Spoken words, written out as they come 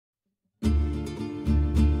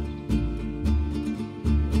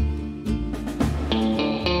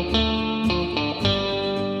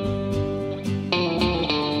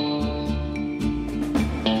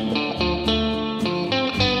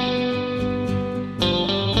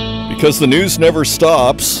Because the news never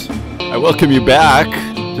stops, I welcome you back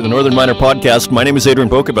to the Northern Miner Podcast. My name is Adrian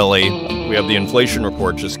Pocobelli. We have the inflation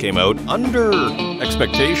report just came out. Under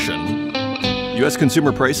expectation, U.S.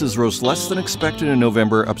 consumer prices rose less than expected in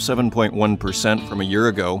November, up 7.1% from a year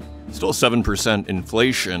ago. Still 7%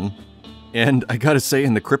 inflation. And I gotta say,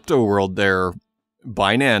 in the crypto world there,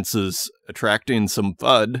 Binance is attracting some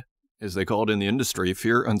FUD, as they call it in the industry,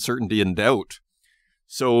 fear, uncertainty, and doubt.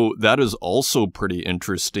 So that is also pretty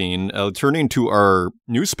interesting. Turning to our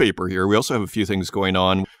newspaper here, we also have a few things going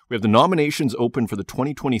on. We have the nominations open for the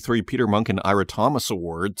 2023 Peter Munk and Ira Thomas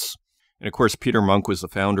Awards. And of course, Peter Munk was the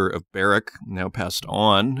founder of BRICS, now passed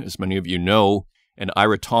on, as many of you know. And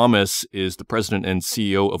Ira Thomas is the president and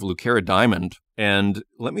CEO of Lucara Diamond. And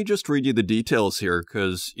let me just read you the details here,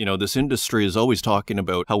 because, you know, this industry is always talking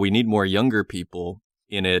about how we need more younger people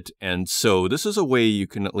in it. And so this is a way you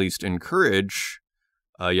can at least encourage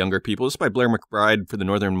younger people. This is by Blair McBride for the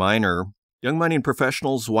Northern Miner. Young Mining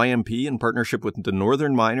Professionals YMP, in partnership with the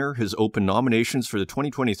Northern Miner, has opened nominations for the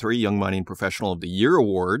 2023 Young Mining Professional of the Year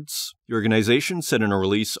Awards. The organization said in a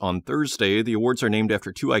release on Thursday, the awards are named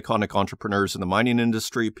after two iconic entrepreneurs in the mining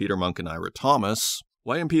industry, Peter Munk and Ira Thomas.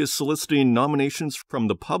 YMP is soliciting nominations from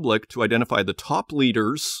the public to identify the top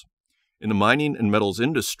leaders in the mining and metals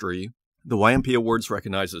industry. The YMP Awards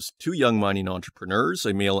recognizes two young mining entrepreneurs,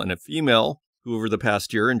 a male and a female, who over the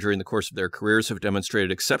past year and during the course of their careers have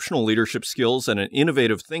demonstrated exceptional leadership skills and an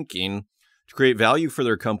innovative thinking to create value for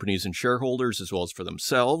their companies and shareholders as well as for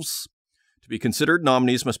themselves. To be considered,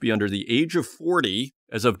 nominees must be under the age of 40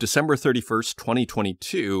 as of December 31st,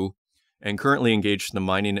 2022, and currently engaged in the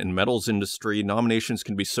mining and metals industry. Nominations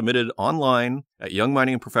can be submitted online at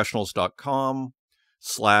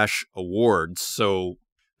youngminingprofessionals.com/awards. So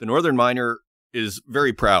the Northern Miner is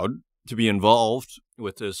very proud to be involved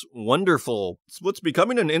with this wonderful, what's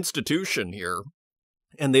becoming an institution here.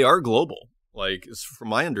 And they are global. Like, from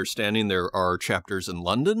my understanding, there are chapters in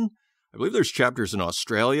London. I believe there's chapters in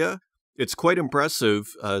Australia. It's quite impressive.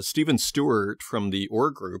 Stephen Stewart from the OR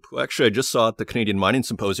Group, who actually I just saw at the Canadian Mining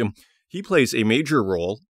Symposium, he plays a major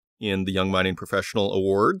role in the Young Mining Professional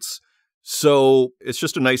Awards. So it's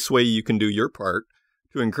just a nice way you can do your part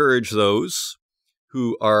to encourage those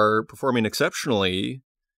who are performing exceptionally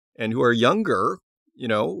and who are younger, you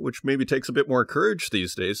know, which maybe takes a bit more courage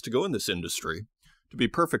these days to go in this industry, to be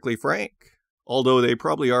perfectly frank, although they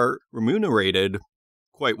probably are remunerated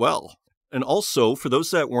quite well. And also, for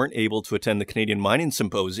those that weren't able to attend the Canadian Mining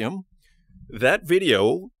Symposium, that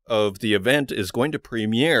video of the event is going to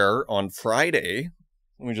premiere on Friday.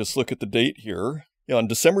 Let me just look at the date here. Yeah, on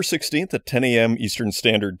December 16th at 10 a.m. Eastern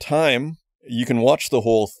Standard Time. You can watch the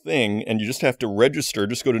whole thing, and you just have to register.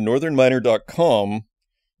 Just go to northernminer.com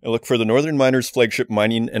and look for the Northern Miners flagship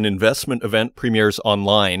mining and investment event premieres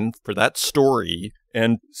online for that story,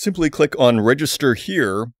 and simply click on register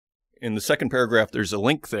here. In the second paragraph, there's a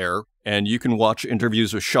link there, and you can watch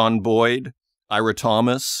interviews with Sean Boyd, Ira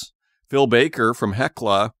Thomas, Phil Baker from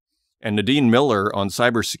Hecla, and Nadine Miller on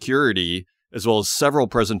cybersecurity, as well as several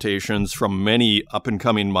presentations from many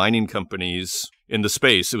up-and-coming mining companies in the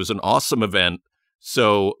space. It was an awesome event.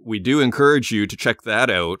 So we do encourage you to check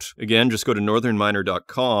that out. Again, just go to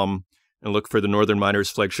northernminer.com and look for the Northern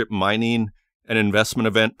Miners flagship mining and investment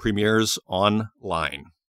event premieres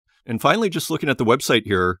online. And finally, just looking at the website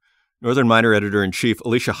here, Northern Miner Editor-in-Chief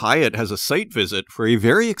Alicia Hyatt has a site visit for a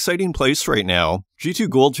very exciting place right now. G2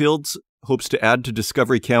 Goldfields hopes to add to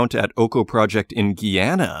discovery count at Oko Project in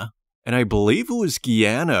Guyana. And I believe it was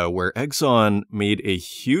Guyana where Exxon made a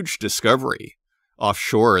huge discovery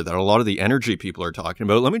offshore that a lot of the energy people are talking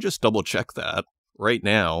about. Let me just double check that right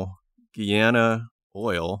now. Guyana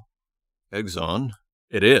oil, Exxon,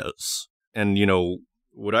 it is. And, you know,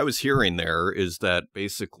 what I was hearing there is that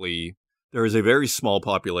basically there is a very small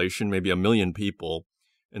population, maybe 1 million people,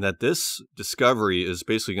 and that this discovery is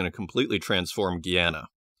basically going to completely transform Guyana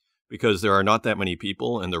because there are not that many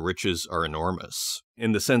people and the riches are enormous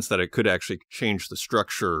in the sense that it could actually change the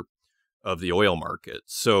structure of the oil market.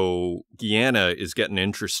 So Guyana is getting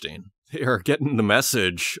interesting. They are getting the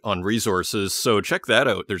message on resources. So check that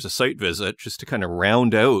out. There's a site visit just to kind of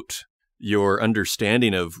round out your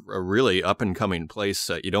understanding of a really up-and-coming place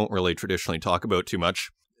that you don't really traditionally talk about too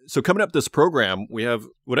much. So coming up this program, we have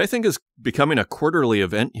what I think is becoming a quarterly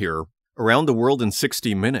event here, Around the World in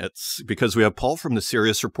 60 Minutes, because we have Paul from the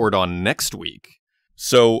Sirius Report on next week.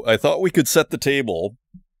 So I thought we could set the table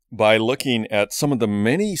by looking at some of the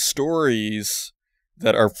many stories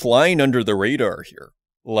that are flying under the radar here.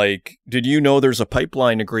 Like, did you know there's a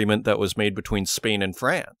pipeline agreement that was made between Spain and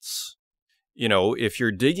France? if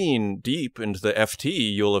you're digging deep into the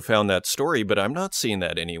FT, you'll have found that story, but I'm not seeing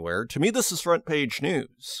that anywhere. To me, this is front page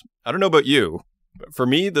news. I don't know about you, but for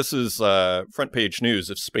me, this is front page news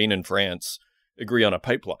if Spain and France agree on a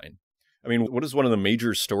pipeline. I mean, what is one of the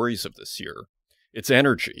major stories of this year? It's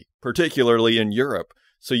energy, particularly in Europe.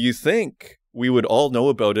 So you think we would all know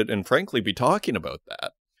about it and frankly be talking about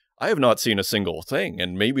that. I have not seen a single thing,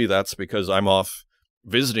 and maybe that's because I'm off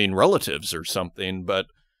visiting relatives or something, but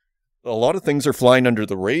a lot of things are flying under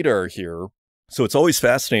the radar here. So it's always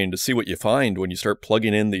fascinating to see what you find when you start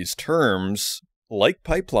plugging in these terms like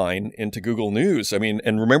pipeline into Google News. I mean,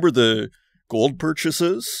 and remember the gold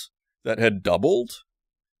purchases that had doubled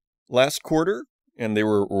last quarter? And they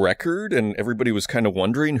were record, and everybody was kind of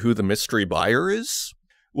wondering who the mystery buyer is.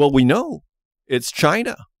 Well, we know. It's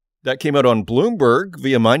China. That came out on Bloomberg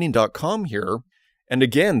via mining.com here. And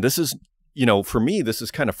again, this is, for me, this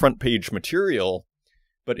is kind of front page material,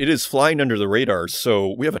 but it is flying under the radar.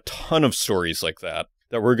 So we have a ton of stories like that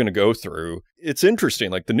we're going to go through. It's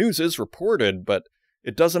interesting. Like the news is reported, but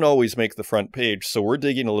it doesn't always make the front page. So we're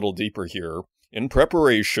digging a little deeper here in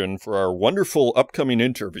preparation for our wonderful upcoming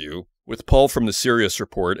interview with Paul from the Sirius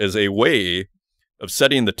Report as a way of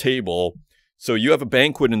setting the table. So you have a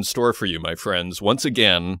banquet in store for you, my friends, once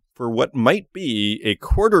again, for what might be a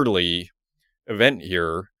quarterly event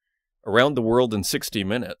here around the world in 60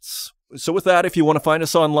 minutes. So with that, if you want to find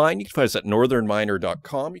us online, you can find us at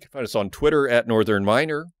northernminer.com. You can find us on Twitter at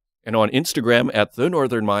northernminer and on Instagram at the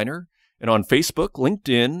Northern Miner, and on Facebook,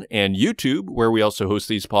 LinkedIn, and YouTube, where we also host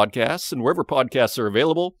these podcasts, and wherever podcasts are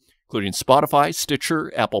available, including Spotify,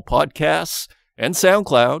 Stitcher, Apple Podcasts, and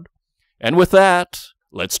SoundCloud. And with that,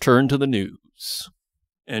 let's turn to the news.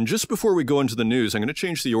 And just before we go into the news, I'm going to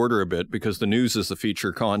change the order a bit because the news is the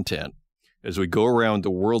feature content as we go around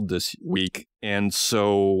the world this week. And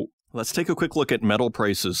so let's take a quick look at metal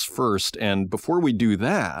prices first. And before we do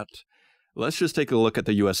that, let's just take a look at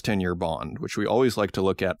the U.S. 10-year bond, which we always like to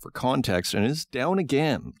look at for context, and is down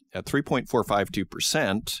again at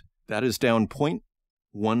 3.452%. That is down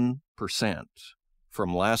 0.1%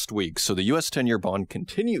 from last week. So the U.S. 10-year bond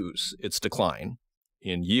continues its decline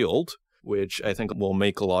in yield, which I think will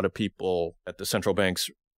make a lot of people at the central banks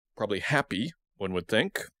probably happy, one would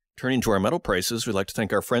think. Turning to our metal prices, we'd like to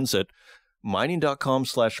thank our friends at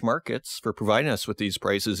mining.com/markets for providing us with these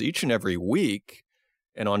prices each and every week.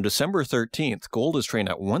 And on December 13th, gold is trading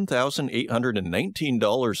at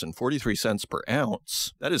 $1,819.43 per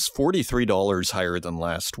ounce. That is $43 higher than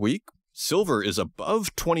last week. Silver is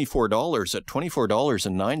above $24 at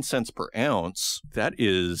 $24.09 per ounce. That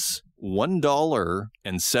is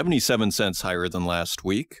 $1.77 higher than last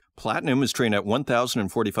week. Platinum is trading at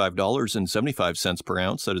 $1,045.75 per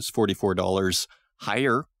ounce. That is $44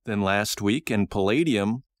 higher than last week. And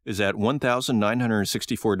palladium is at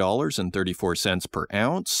 $1,964.34 per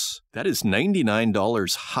ounce. That is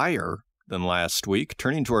 $99 higher than last week.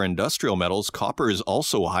 Turning to our industrial metals, copper is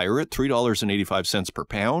also higher at $3.85 per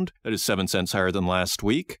pound. That is 7 cents higher than last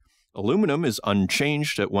week. Aluminum is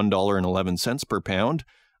unchanged at $1.11 per pound.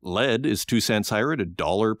 Lead is 2 cents higher at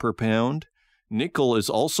 $1 per pound. Nickel is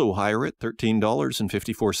also higher at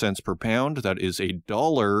 $13.54 per pound. That is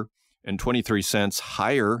 $1.23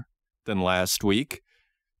 higher than last week.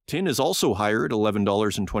 Tin is also higher at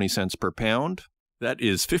 $11.20 per pound. That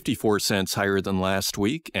is 54 cents higher than last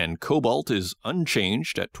week. And cobalt is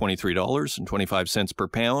unchanged at $23.25 per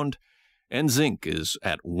pound. And zinc is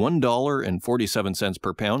at $1.47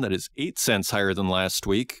 per pound. That is 8 cents higher than last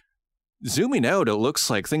week. Zooming out, it looks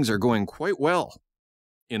like things are going quite well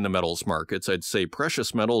in the metals markets. I'd say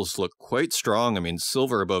precious metals look quite strong. I mean,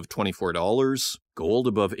 silver above $24, gold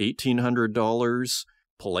above $1,800,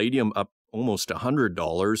 palladium up almost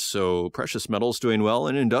 $100, so precious metals doing well,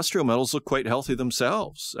 and industrial metals look quite healthy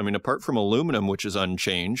themselves. I mean, apart from aluminum, which is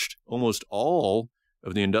unchanged, almost all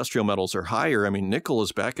of the industrial metals are higher. I mean, nickel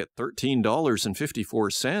is back at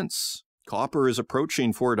 $13.54. Copper is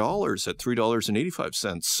approaching $4 at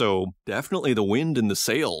 $3.85. So definitely the wind in the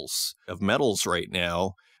sails of metals right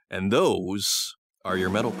now, and those are your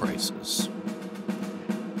metal prices.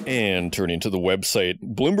 And turning to the website,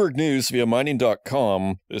 Bloomberg News via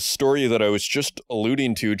mining.com, this story that I was just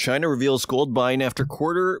alluding to, China reveals gold buying after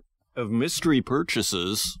quarter of mystery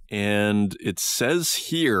purchases. And it says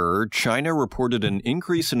here, China reported an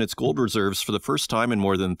increase in its gold reserves for the first time in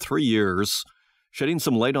more than 3 years, shedding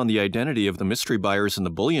some light on the identity of the mystery buyers in the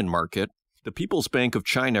bullion market. The People's Bank of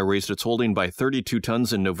China raised its holding by 32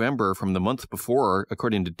 tons in November from the month before,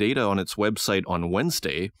 according to data on its website on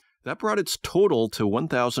Wednesday. That brought its total to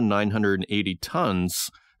 1,980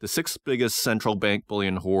 tons, the sixth biggest central bank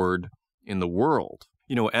bullion hoard in the world.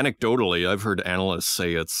 Anecdotally, I've heard analysts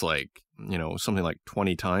say it's like, something like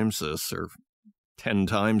 20 times this or 10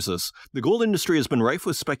 times this. The gold industry has been rife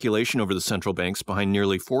with speculation over the central banks behind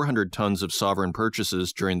nearly 400 tons of sovereign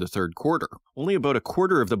purchases during the third quarter. Only about a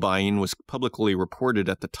quarter of the buying was publicly reported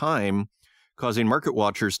at the time, causing market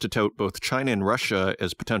watchers to tout both China and Russia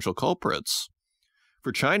as potential culprits.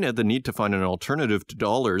 For China, the need to find an alternative to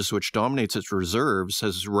dollars, which dominates its reserves,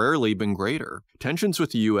 has rarely been greater. Tensions with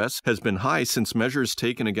the U.S. has been high since measures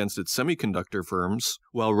taken against its semiconductor firms,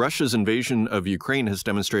 while Russia's invasion of Ukraine has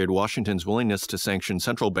demonstrated Washington's willingness to sanction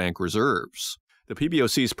central bank reserves. The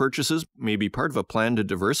PBOC's purchases may be part of a plan to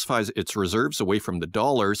diversify its reserves away from the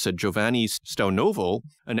dollar, said Giovanni Staunovo,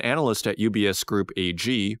 an analyst at UBS Group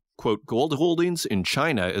AG. Quote, gold holdings in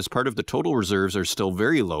China as part of the total reserves are still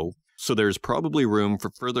very low, so there's probably room for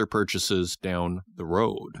further purchases down the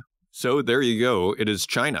road. So there you go, it is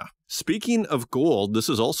China. Speaking of gold, this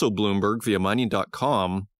is also Bloomberg via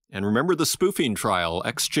mining.com. And remember the spoofing trial.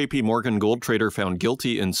 Ex-JP Morgan gold trader found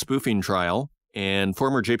guilty in spoofing trial. And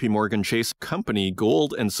former JP Morgan Chase company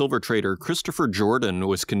gold and silver trader Christopher Jordan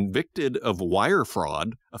was convicted of wire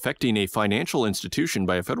fraud affecting a financial institution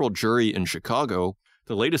by a federal jury in Chicago.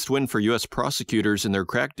 The latest win for U.S. prosecutors in their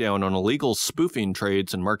crackdown on illegal spoofing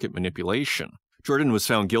trades and market manipulation. Jordan was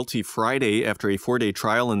found guilty Friday after a 4-day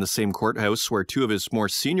trial in the same courthouse where two of his more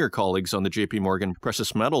senior colleagues on the JP Morgan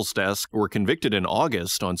precious metals desk were convicted in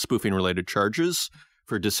August on spoofing-related charges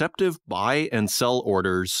for deceptive buy and sell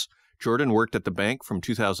orders. Jordan worked at the bank from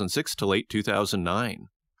 2006 to late 2009.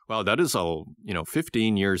 Wow, that is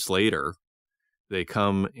 15 years later, they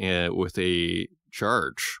come with a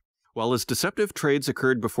charge. While his deceptive trades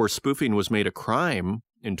occurred before spoofing was made a crime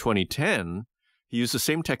in 2010, he used the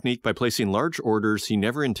same technique by placing large orders he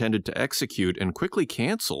never intended to execute and quickly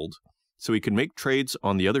canceled so he could make trades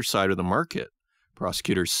on the other side of the market,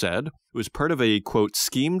 prosecutors said. It was part of a, quote,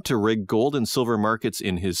 scheme to rig gold and silver markets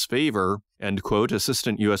in his favor, end quote,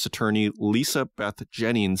 Assistant U.S. Attorney Lisa Beth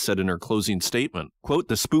Jennings said in her closing statement. Quote,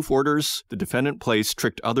 the spoof orders the defendant placed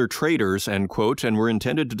tricked other traders, end quote, and were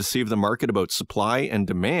intended to deceive the market about supply and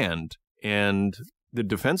demand. And the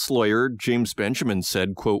defense lawyer, James Benjamin,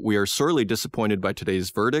 said, quote, we are sorely disappointed by today's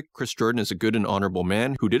verdict. Chris Jordan is a good and honorable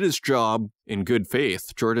man who did his job in good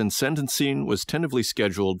faith. Jordan's sentencing was tentatively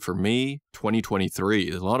scheduled for May 2023.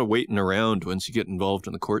 There's a lot of waiting around once you get involved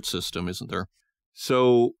in the court system, isn't there?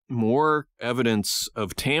 So more evidence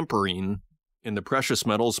of tampering in the precious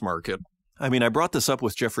metals market. I mean, I brought this up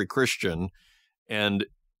with Jeffrey Christian, and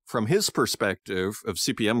from his perspective of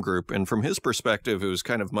CPM Group, and from his perspective, it was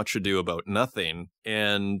kind of much ado about nothing.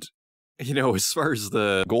 And, as far as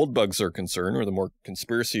the gold bugs are concerned, or the more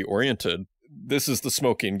conspiracy-oriented, this is the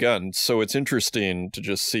smoking gun. So it's interesting to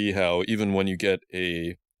just see how even when you get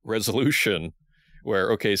a resolution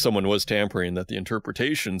where, okay, someone was tampering, that the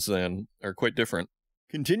interpretations then are quite different.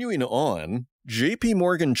 Continuing on, JP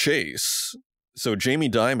Morgan Chase, so Jamie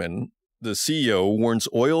Dimon, the CEO, warns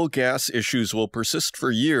oil gas issues will persist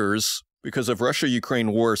for years because of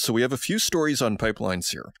Russia-Ukraine war. So we have a few stories on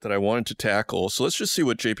pipelines here that I wanted to tackle. So let's just see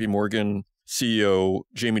what JP Morgan CEO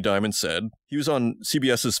Jamie Dimon said. He was on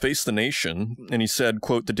CBS's Face the Nation, and he said,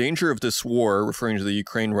 quote, the danger of this war, referring to the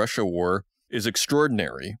Ukraine-Russia war, is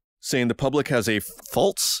extraordinary, saying the public has a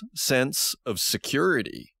false sense of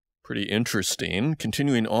security. Pretty interesting.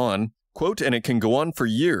 Continuing on, quote, and it can go on for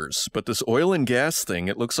years, but this oil and gas thing,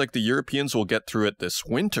 it looks like the Europeans will get through it this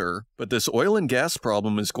winter, but this oil and gas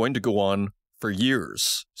problem is going to go on for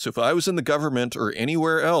years. So if I was in the government or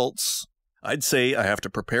anywhere else, I'd say I have to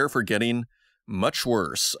prepare for getting much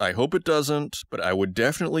worse. I hope it doesn't, but I would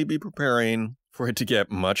definitely be preparing for it to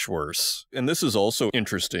get much worse. And this is also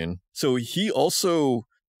interesting. So he also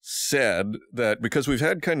said that because we've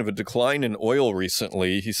had kind of a decline in oil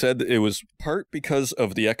recently, he said that it was part because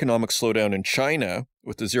of the economic slowdown in China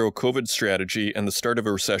with the zero COVID strategy and the start of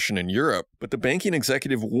a recession in Europe. But the banking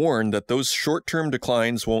executive warned that those short-term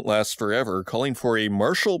declines won't last forever, calling for a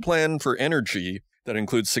Marshall Plan for energy that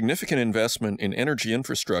includes significant investment in energy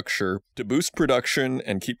infrastructure to boost production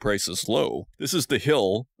and keep prices low. This is The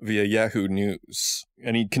Hill via Yahoo News.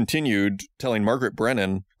 And he continued telling Margaret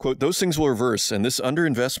Brennan, quote, those things will reverse, and this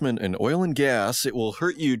underinvestment in oil and gas, it will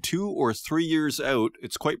hurt you 2 or 3 years out.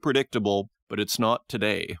 It's quite predictable, but it's not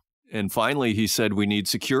today. And finally, he said, we need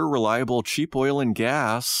secure, reliable, cheap oil and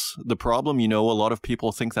gas. The problem, a lot of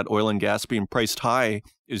people think that oil and gas being priced high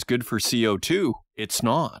is good for CO2. It's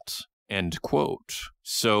not. End quote.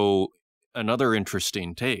 So another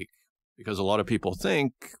interesting take, because a lot of people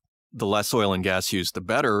think the less oil and gas used, the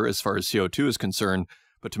better as far as CO2 is concerned.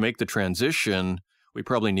 But to make the transition, we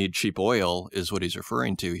probably need cheap oil, is what he's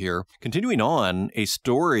referring to here. Continuing on, a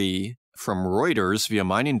story from Reuters via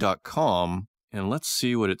mining.com. And let's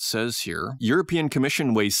see what it says here. European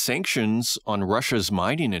Commission weighs sanctions on Russia's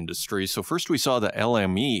mining industry. So first we saw the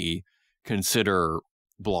LME consider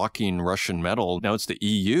blocking Russian metal. Now it's the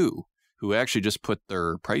EU who actually just put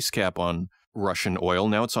their price cap on Russian oil.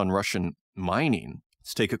 Now it's on Russian mining.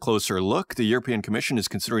 Let's take a closer look. The European Commission is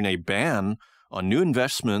considering a ban on new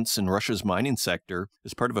investments in Russia's mining sector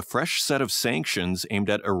as part of a fresh set of sanctions aimed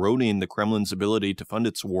at eroding the Kremlin's ability to fund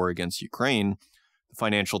its war against Ukraine, the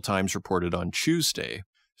Financial Times reported on Tuesday.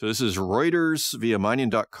 So this is Reuters via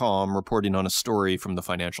mining.com reporting on a story from the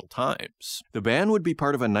Financial Times. The ban would be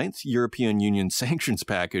part of a 9th European Union sanctions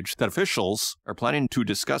package that officials are planning to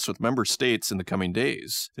discuss with member states in the coming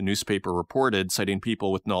days, the newspaper reported, citing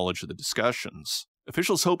people with knowledge of the discussions.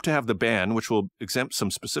 Officials hope to have the ban, which will exempt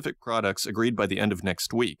some specific products, agreed by the end of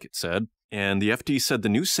next week, it said. And the FT said the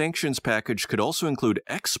new sanctions package could also include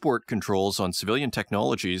export controls on civilian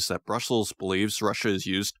technologies that Brussels believes Russia has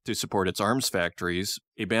used to support its arms factories,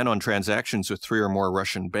 a ban on transactions with 3 or more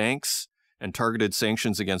Russian banks, and targeted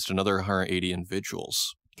sanctions against another 180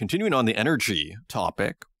 individuals. Continuing on the energy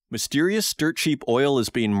topic, mysterious dirt-cheap oil is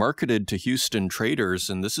being marketed to Houston traders,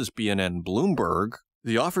 and this is BNN Bloomberg.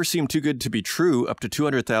 The offer seemed too good to be true, up to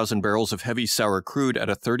 200,000 barrels of heavy sour crude at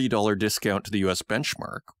a $30 discount to the U.S.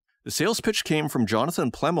 benchmark. The sales pitch came from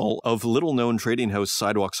Jonathan Plemmel of little-known trading house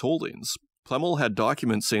Sidewalks Holdings. Plemmel had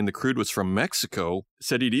documents saying the crude was from Mexico,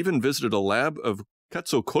 said he'd even visited a lab of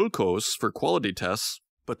Quetzalcoatlus for quality tests,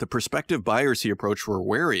 but the prospective buyers he approached were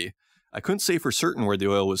wary. I couldn't say for certain where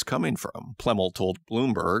the oil was coming from, Plemmel told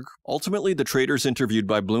Bloomberg. Ultimately, the traders interviewed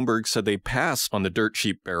by Bloomberg said they passed on the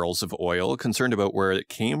dirt-cheap barrels of oil, concerned about where it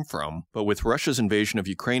came from. But with Russia's invasion of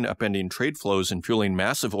Ukraine upending trade flows and fueling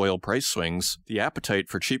massive oil price swings, the appetite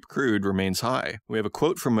for cheap crude remains high. We have a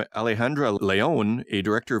quote from Alejandra Leon, a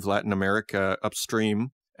director of Latin America upstream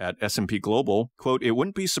at S&P Global. Quote, "It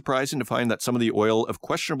wouldn't be surprising to find that some of the oil of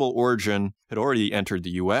questionable origin had already entered the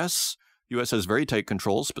U.S., U.S. has very tight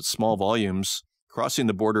controls, but small volumes, crossing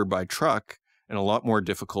the border by truck, and a lot more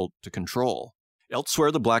difficult to control.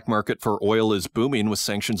 Elsewhere, the black market for oil is booming, with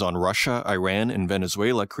sanctions on Russia, Iran, and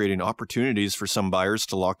Venezuela creating opportunities for some buyers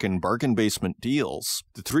to lock in bargain basement deals.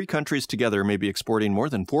 The 3 countries together may be exporting more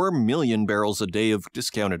than 4 million barrels a day of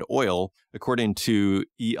discounted oil, according to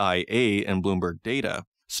EIA and Bloomberg data.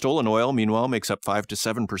 Stolen oil, meanwhile, makes up 5 to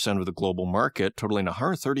 7% of the global market, totaling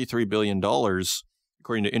 $133 billion,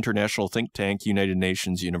 according to international think tank United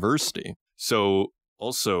Nations University. So,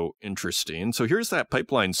 also interesting. So here's that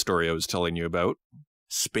pipeline story I was telling you about.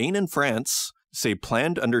 Spain and France say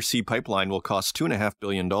planned undersea pipeline will cost $2.5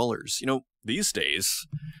 billion. You know, these days,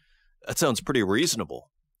 that sounds pretty reasonable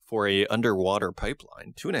for a underwater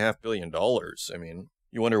pipeline. $2.5 billion. I mean,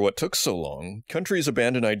 you wonder what took so long. Countries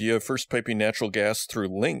abandon idea of first piping natural gas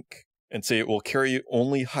through Link and say it will carry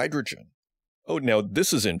only hydrogen. Oh, now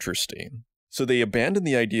this is interesting. So they abandon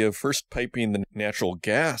the idea of first piping the natural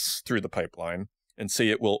gas through the pipeline and say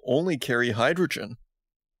it will only carry hydrogen.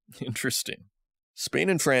 Interesting. Spain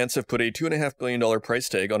and France have put a $2.5 billion price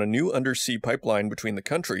tag on a new undersea pipeline between the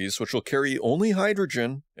countries, which will carry only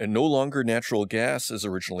hydrogen and no longer natural gas as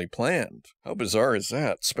originally planned. How bizarre is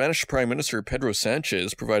that? Spanish Prime Minister Pedro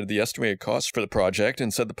Sanchez provided the estimated cost for the project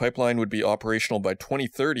and said the pipeline would be operational by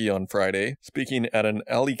 2030 on Friday, speaking at an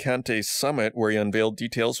Alicante summit where he unveiled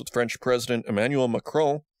details with French President Emmanuel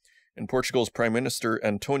Macron and Portugal's Prime Minister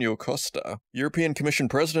Antonio Costa. European Commission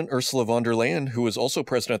President Ursula von der Leyen, who was also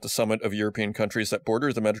present at the summit of European countries that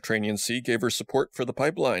border the Mediterranean Sea, gave her support for the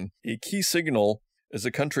pipeline, a key signal as the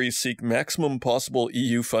countries seek maximum possible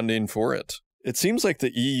EU funding for it. It seems like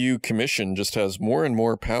the EU Commission just has more and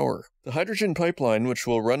more power. The hydrogen pipeline, which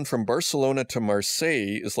will run from Barcelona to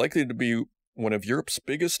Marseille, is likely to be one of Europe's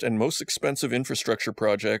biggest and most expensive infrastructure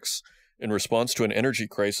projects in response to an energy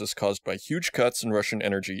crisis caused by huge cuts in Russian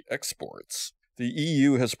energy exports. The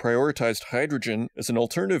EU has prioritized hydrogen as an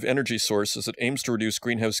alternative energy source as it aims to reduce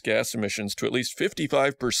greenhouse gas emissions to at least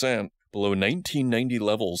 55% below 1990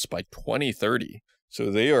 levels by 2030.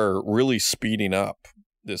 So they are really speeding up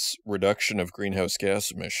this reduction of greenhouse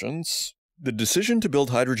gas emissions. The decision to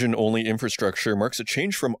build hydrogen-only infrastructure marks a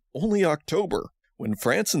change from only October, when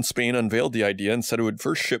France and Spain unveiled the idea and said it would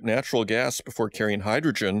first ship natural gas before carrying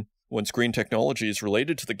hydrogen once green technologies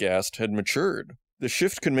related to the gas had matured. The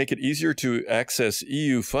shift can make it easier to access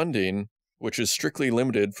EU funding, which is strictly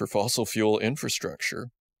limited for fossil fuel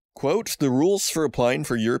infrastructure. Quote, "The rules for applying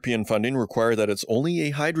for European funding require that it's only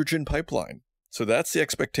a hydrogen pipeline. So that's the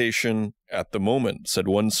expectation at the moment," said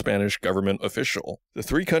one Spanish government official. The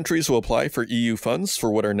 3 countries will apply for EU funds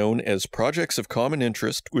for what are known as projects of common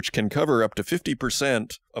interest, which can cover up to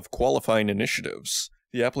 50% of qualifying initiatives.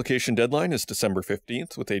 The application deadline is December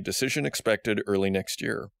 15th, with a decision expected early next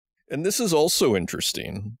year. And this is also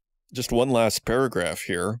interesting. Just one last paragraph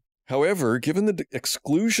here. However, given the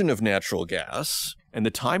exclusion of natural gas and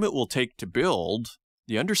the time it will take to build,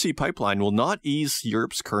 the undersea pipeline will not ease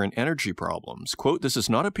Europe's current energy problems. Quote, "This is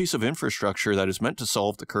not a piece of infrastructure that is meant to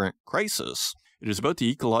solve the current crisis. It is about the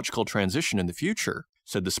ecological transition in the future,"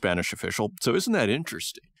 said the Spanish official. So isn't that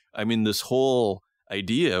interesting? I mean, this whole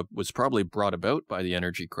idea was probably brought about by the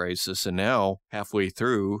energy crisis, and now, halfway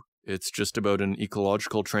through, it's just about an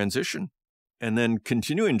ecological transition. And then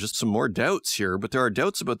continuing, just some more doubts here, but there are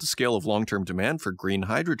doubts about the scale of long-term demand for green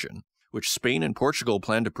hydrogen, which Spain and Portugal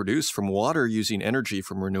plan to produce from water using energy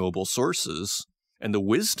from renewable sources, and the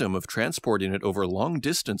wisdom of transporting it over long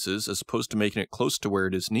distances as opposed to making it close to where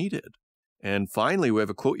it is needed. And finally, we have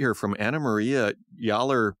a quote here from Anna Maria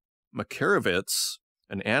Yaller-Makarovitz,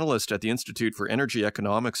 an analyst at the Institute for Energy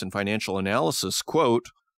Economics and Financial Analysis. Quote,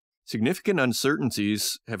 "Significant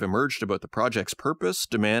uncertainties have emerged about the project's purpose,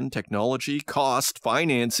 demand, technology, cost,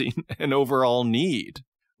 financing, and overall need."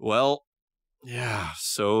 Well, yeah,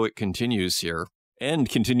 so it continues here. And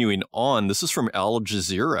continuing on, this is from Al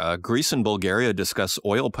Jazeera. Greece and Bulgaria discuss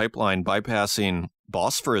oil pipeline bypassing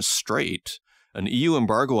Bosphorus Strait. An EU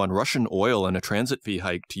embargo on Russian oil and a transit fee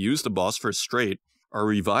hike to use the Bosphorus Strait are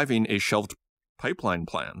reviving a shelved pipeline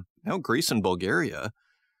plan. Now Greece and Bulgaria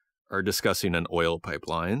are discussing an oil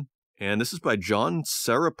pipeline. And this is by John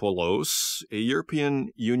Saropoulos, a European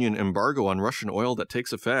Union embargo on Russian oil that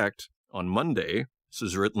takes effect on Monday, this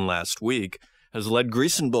was written last week, has led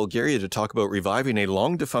Greece and Bulgaria to talk about reviving a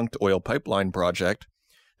long-defunct oil pipeline project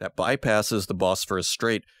that bypasses the Bosphorus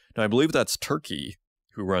Strait. Now, I believe that's Turkey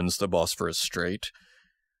who runs the Bosphorus Strait.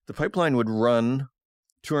 The pipeline would run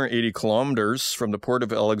 280 kilometers from the port of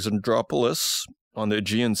Alexandroupolis on the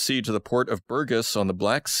Aegean Sea to the port of Burgas on the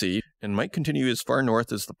Black Sea, and might continue as far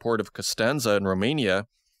north as the port of Constanța in Romania,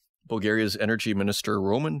 Bulgaria's energy minister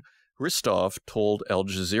Roman Hristov told Al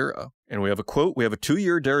Jazeera. And we have a quote, "We have a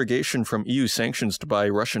 2-year derogation from EU sanctions to buy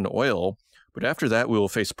Russian oil, but after that we will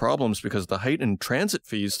face problems because of the heightened transit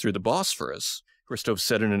fees through the Bosphorus," Hristov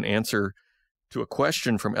said in an answer to a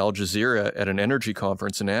question from Al Jazeera at an energy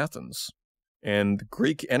conference in Athens. And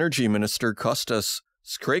Greek energy minister Kostas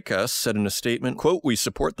Skrekas said in a statement, quote, "We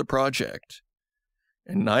support the project."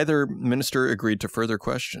 And neither minister agreed to further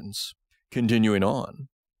questions. Continuing on.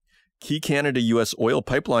 Key Canada-US oil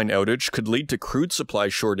pipeline outage could lead to crude supply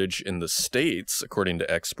shortage in the States, according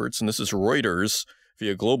to experts, and this is Reuters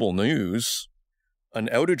via Global News. An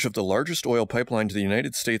outage of the largest oil pipeline to the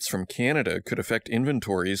United States from Canada could affect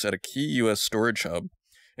inventories at a key U.S. storage hub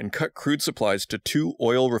and cut crude supplies to 2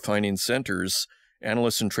 oil refining centers,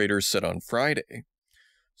 analysts and traders said on Friday.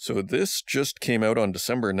 So this just came out on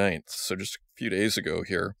December 9th, so just a few days ago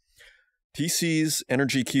here. TC's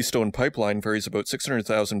Energy Keystone Pipeline carries about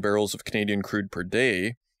 600,000 barrels of Canadian crude per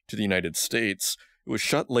day to the United States. It was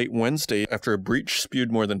shut late Wednesday after a breach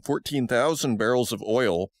spewed more than 14,000 barrels of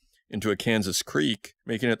oil into a Kansas creek,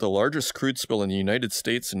 making it the largest crude spill in the United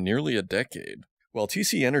States in nearly a decade. While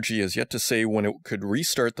TC Energy has yet to say when it could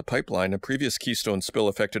restart the pipeline, a previous Keystone spill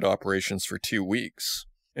affected operations for 2 weeks.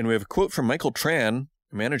 And we have a quote from Michael Tran,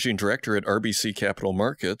 managing director at RBC Capital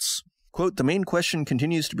Markets. Quote, "The main question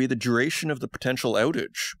continues to be the duration of the potential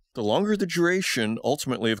outage. The longer the duration,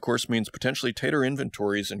 ultimately, of course, means potentially tighter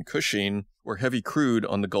inventories in Cushing or heavy crude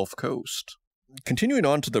on the Gulf Coast." Continuing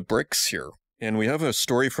on to the BRICS here, and we have a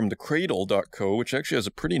story from thecradle.co, which actually has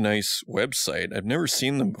a pretty nice website. I've never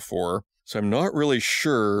seen them before, so I'm not really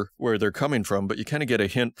sure where they're coming from, but you kind of get a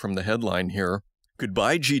hint from the headline here.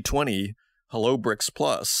 "Goodbye G20, hello BRICS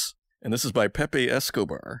Plus." And this is by Pepe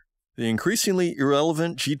Escobar. The increasingly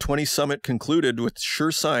irrelevant G20 summit concluded with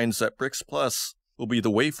sure signs that BRICS Plus will be the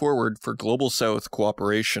way forward for Global South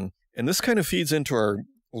cooperation. And this kind of feeds into our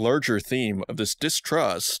larger theme of this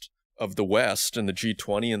distrust of the West and the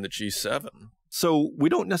G20 and the G7. So we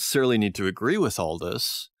don't necessarily need to agree with all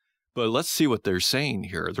this, but let's see what they're saying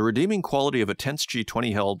here. The redeeming quality of a tense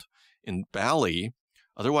G20 held in Bali,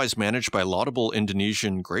 otherwise managed by laudable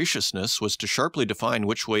Indonesian graciousness, was to sharply define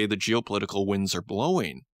which way the geopolitical winds are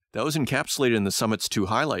blowing. That was encapsulated in the summit's 2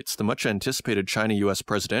 highlights, the much-anticipated China-US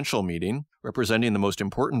presidential meeting, representing the most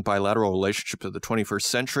important bilateral relationship of the 21st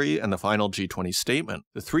century, and the final G20 statement.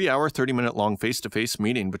 The 3-hour, 30-minute-long face-to-face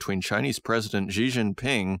meeting between Chinese President Xi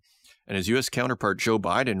Jinping and his U.S. counterpart Joe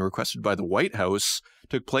Biden, requested by the White House,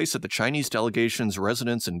 took place at the Chinese delegation's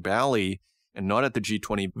residence in Bali and not at the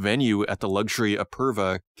G20 venue at the luxury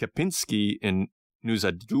Apurva Kempinski in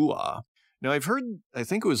Nusa Dua. Now, I've heard, I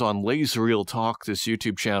think it was on Lay's Real Talk, this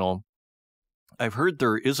YouTube channel, I've heard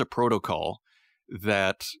there is a protocol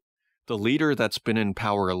that the leader that's been in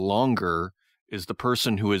power longer is the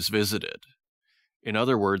person who is visited. In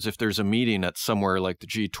other words, if there's a meeting at somewhere like the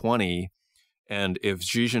G20, and if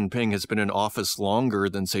Xi Jinping has been in office longer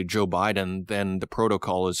than, say, Joe Biden, then the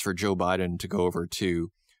protocol is for Joe Biden to go over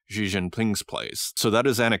to Xi Jinping's place. So that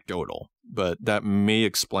is anecdotal, but that may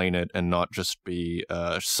explain it and not just be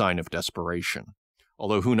a sign of desperation.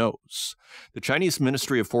 Although who knows? The Chinese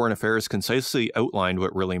Ministry of Foreign Affairs concisely outlined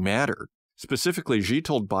what really mattered. Specifically, Xi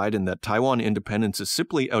told Biden that Taiwan independence is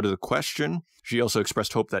simply out of the question. Xi also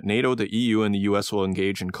expressed hope that NATO, the EU, and the US will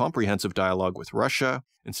engage in comprehensive dialogue with Russia.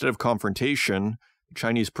 Instead of confrontation, the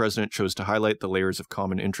Chinese president chose to highlight the layers of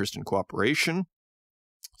common interest and cooperation.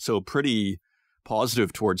 So pretty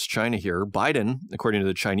positive towards China here. Biden, according to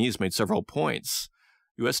the Chinese, made several points.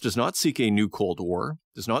 US does not seek a new Cold War,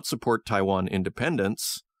 does not support Taiwan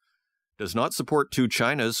independence, does not support two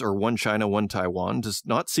Chinas or one China, one Taiwan, does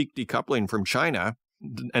not seek decoupling from China,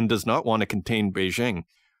 and does not want to contain Beijing.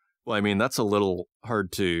 Well, I mean, that's a little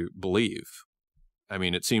hard to believe. I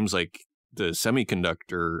mean, it seems like the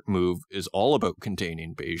semiconductor move is all about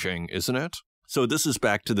containing Beijing, isn't it? So this is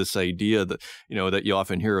back to this idea that, that you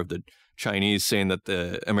often hear of the Chinese saying that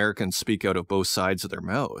the Americans speak out of both sides of their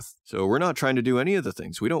mouth. So we're not trying to do any of the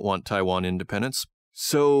things. We don't want Taiwan independence.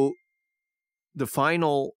 So the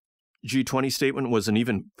final G20 statement was an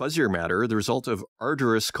even fuzzier matter, the result of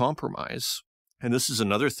arduous compromise. And this is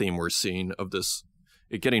another theme we're seeing of this,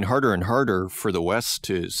 it getting harder and harder for the West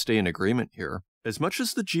to stay in agreement here. As much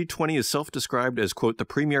as the G20 is self-described as, quote, the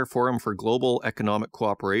premier forum for global economic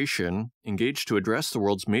cooperation, engaged to address the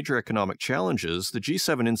world's major economic challenges, the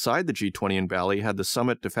G7 inside the G20 in Bali had the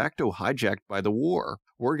summit de facto hijacked by the war.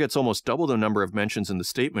 War gets almost double the number of mentions in the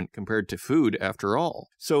statement compared to food, after all.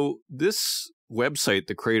 So this website,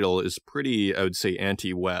 The Cradle, is pretty, I would say,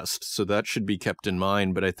 anti-West, so that should be kept in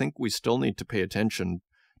mind, but I think we still need to pay attention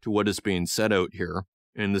to what is being said out here.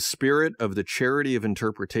 In the spirit of the charity of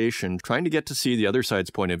interpretation, trying to get to see the other side's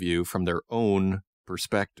point of view from their own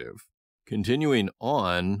perspective. Continuing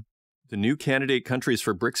on, the new candidate countries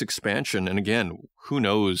for BRICS expansion, and again, who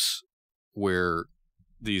knows where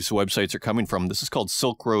these websites are coming from. This is called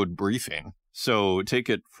Silk Road Briefing. So take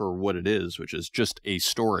it for what it is, which is just a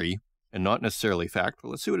story and not necessarily fact. But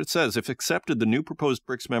let's see what it says. If accepted, the new proposed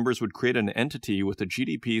BRICS members would create an entity with a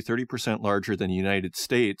GDP 30% larger than the United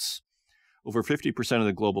States, over 50% of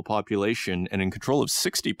the global population, and in control of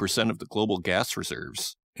 60% of the global gas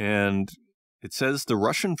reserves. And it says the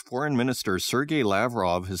Russian Foreign Minister Sergei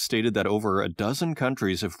Lavrov has stated that over a dozen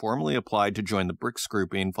countries have formally applied to join the BRICS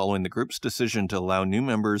grouping following the group's decision to allow new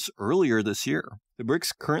members earlier this year. The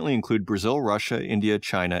BRICS currently include Brazil, Russia, India,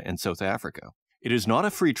 China, and South Africa. It is not a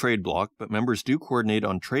free trade bloc, but members do coordinate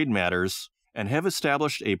on trade matters and have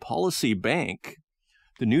established a policy bank,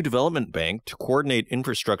 the New Development Bank, to coordinate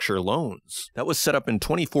infrastructure loans. That was set up in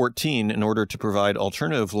 2014 in order to provide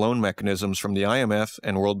alternative loan mechanisms from the IMF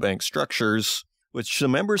and World Bank structures, which the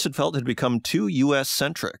members had felt had become too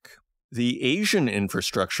U.S.-centric. The Asian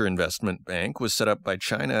Infrastructure Investment Bank was set up by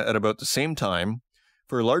China at about the same time,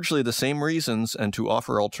 for largely the same reasons and to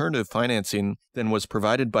offer alternative financing than was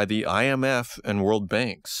provided by the IMF and World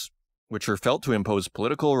Banks, which are felt to impose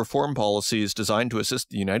political reform policies designed to assist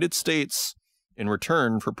the United States in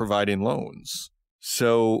return for providing loans.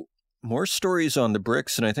 So, more stories on the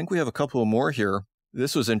BRICS, and I think we have a couple more here.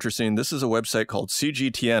 This was interesting. This is a website called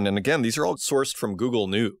CGTN, and again, these are all sourced from Google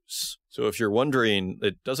News. So if you're wondering,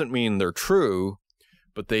 it doesn't mean they're true,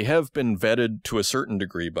 but they have been vetted to a certain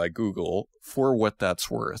degree by Google for what that's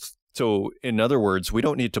worth. So in other words, we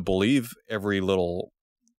don't need to believe every little,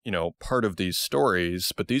 part of these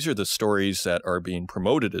stories, but these are the stories that are being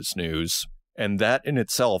promoted as news, and that in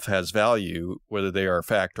itself has value, whether they are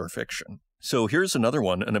fact or fiction. So here's another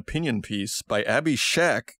one, an opinion piece by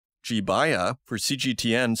Abhishek Jibaya for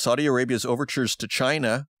CGTN, Saudi Arabia's overtures to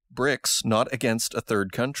China, BRICS, not against a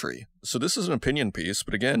third country. So this is an opinion piece,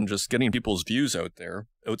 but again, just getting people's views out there,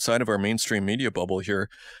 outside of our mainstream media bubble here.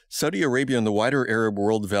 Saudi Arabia and the wider Arab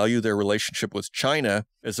world value their relationship with China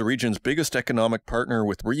as the region's biggest economic partner,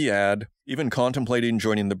 with Riyadh even contemplating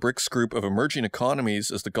joining the BRICS group of emerging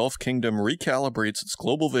economies as the Gulf Kingdom recalibrates its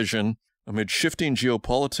global vision amid shifting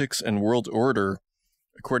geopolitics and world order,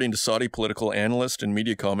 according to Saudi political analyst and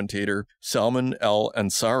media commentator Salman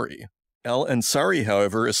al-Ansari. Al-Ansari,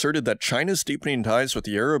 however, asserted that China's deepening ties with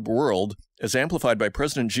the Arab world, as amplified by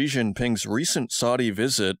President Xi Jinping's recent Saudi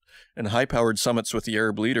visit and high-powered summits with the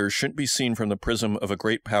Arab leaders, shouldn't be seen from the prism of a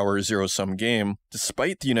great power zero-sum game,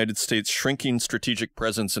 despite the United States' shrinking strategic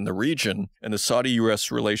presence in the region and the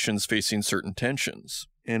Saudi-US relations facing certain tensions.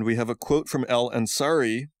 And we have a quote from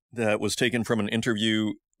Al-Ansari that was taken from an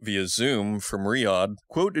interview via Zoom from Riyadh.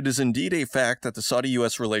 Quote, "It is indeed a fact that the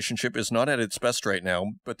Saudi-US relationship is not at its best right now,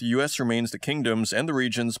 but the US remains the kingdom's and the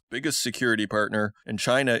region's biggest security partner, and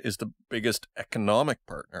China is the biggest economic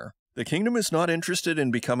partner. The kingdom is not interested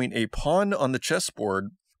in becoming a pawn on the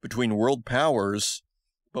chessboard between world powers,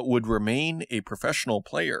 but would remain a professional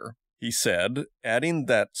player," he said, adding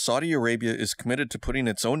that Saudi Arabia is committed to putting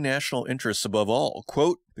its own national interests above all.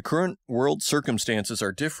 Quote, "The current world circumstances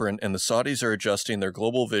are different, and the Saudis are adjusting their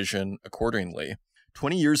global vision accordingly.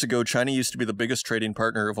 20 years ago, China used to be the biggest trading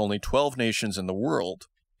partner of only 12 nations in the world.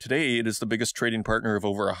 Today, it is the biggest trading partner of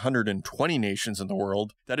over 120 nations in the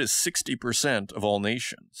world. That is 60% of all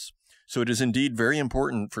nations. So it is indeed very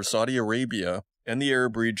important for Saudi Arabia and the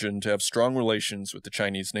Arab region to have strong relations with the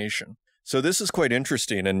Chinese nation." So this is quite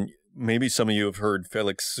interesting, and maybe some of you have heard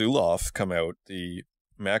Felix Zulauf come out, the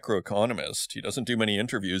macroeconomist. He doesn't do many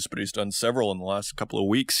interviews, but he's done several in the last couple of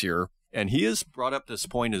weeks here. And he has brought up this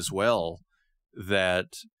point as well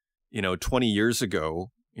that, 20 years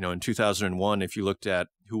ago, in 2001, if you looked at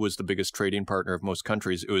who was the biggest trading partner of most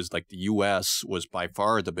countries, it was like the US was by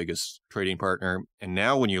far the biggest trading partner. And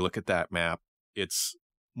now when you look at that map, it's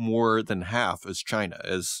more than half as China,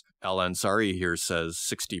 as Al Ansari here says,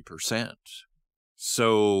 60%.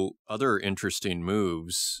 So other interesting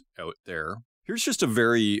moves out there. Here's just a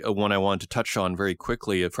one I wanted to touch on very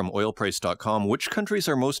quickly from oilprice.com. Which countries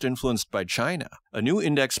are most influenced by China? A new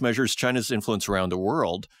index measures China's influence around the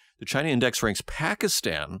world. The China index ranks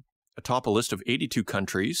Pakistan atop a list of 82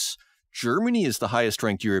 countries. Germany is the highest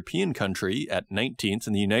ranked European country at 19th,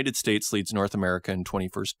 and the United States leads North America in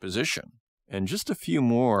 21st position. And just a few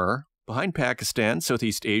more. Behind Pakistan,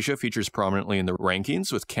 Southeast Asia features prominently in the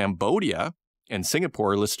rankings, with Cambodia and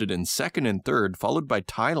Singapore listed in 2nd and 3rd, followed by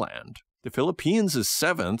Thailand. The Philippines is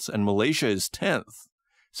 7th, and Malaysia is 10th.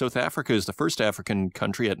 South Africa is the first African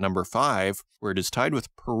country at number 5, where it is tied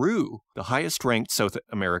with Peru, the highest-ranked South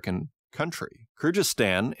American country.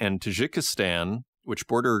 Kyrgyzstan and Tajikistan, which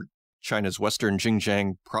border China's western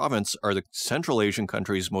Xinjiang province, are the Central Asian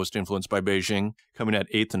countries most influenced by Beijing, coming at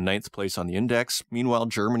 8th and 9th place on the index. Meanwhile,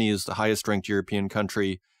 Germany is the highest-ranked European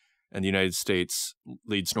country, and the United States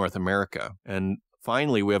leads North America. And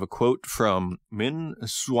finally, we have a quote from Min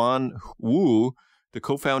Xuan Wu, the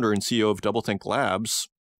co-founder and CEO of Doublethink Labs.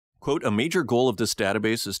 Quote, "A major goal of this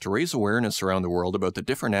database is to raise awareness around the world about the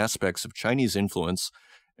different aspects of Chinese influence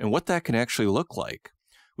and what that can actually look like.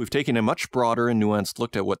 We've taken a much broader and nuanced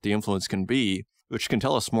look at what the influence can be, which can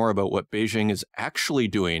tell us more about what Beijing is actually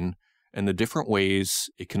doing and the different ways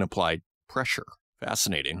it can apply pressure."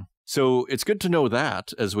 Fascinating. So it's good to know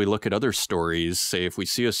that as we look at other stories. Say if we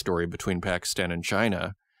see a story between Pakistan and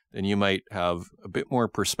China, then you might have a bit more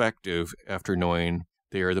perspective after knowing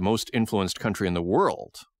they are the most influenced country in the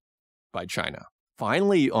world by China.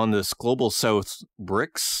 Finally, on this Global South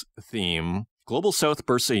BRICS theme, Global South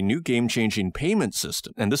bursts a new game-changing payment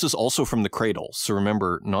system. And this is also from the Cradle. So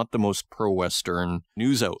remember, not the most pro-Western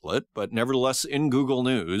news outlet, but nevertheless in Google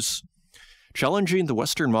News. Challenging the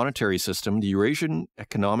Western monetary system, the Eurasian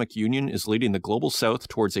Economic Union is leading the Global South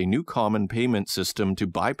towards a new common payment system to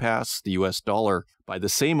bypass the US dollar, by the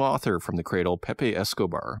same author from the Cradle, Pepe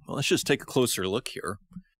Escobar. Well, let's just take a closer look here.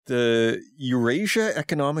 The Eurasia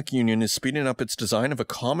Economic Union is speeding up its design of a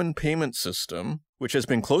common payment system, which has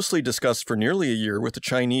been closely discussed for nearly a year with the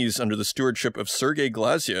Chinese under the stewardship of Sergei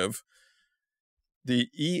Glaziev, the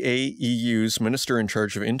EAEU's minister in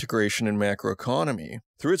charge of integration and macroeconomy.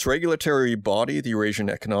 Through its regulatory body, the Eurasian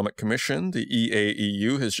Economic Commission, the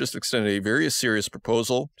EAEU has just extended a very serious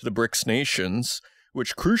proposal to the BRICS nations,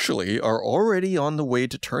 which crucially are already on the way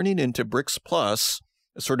to turning into BRICS Plus,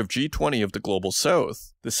 a sort of G20 of the Global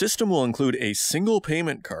South. The system will include a single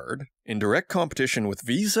payment card in direct competition with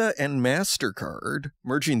Visa and MasterCard,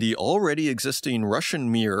 merging the already existing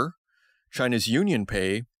Russian Mir, China's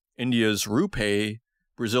UnionPay, India's RuPay,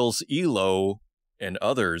 Brazil's ELO, and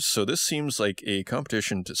others. So this seems like a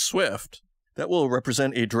competition to SWIFT that will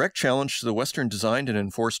represent a direct challenge to the Western designed and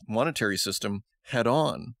enforced monetary system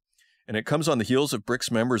head-on. And it comes on the heels of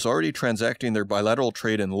BRICS members already transacting their bilateral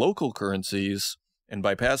trade in local currencies and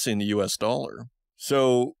bypassing the US dollar.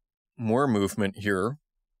 So more movement here.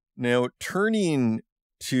 Now turning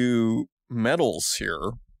to metals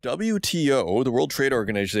here. WTO, the World Trade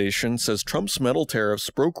Organization, says Trump's metal tariffs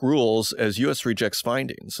broke rules as U.S. rejects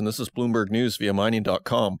findings. And this is Bloomberg News via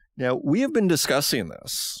mining.com. Now, we have been discussing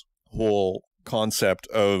this whole concept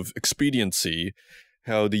of expediency,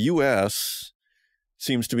 how the U.S.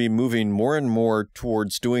 seems to be moving more and more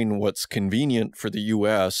towards doing what's convenient for the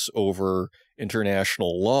U.S. over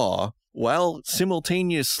international law, while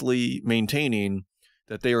simultaneously maintaining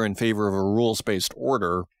that they are in favor of a rules-based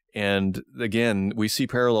order. And again, we see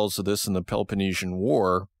parallels to this in the Peloponnesian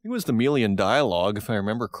War. It was the Melian Dialogue, if I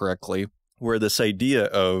remember correctly, where this idea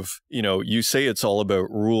of, you say it's all about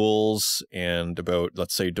rules and about,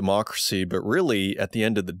 let's say, democracy, but really, at the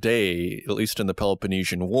end of the day, at least in the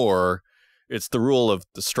Peloponnesian War, it's the rule of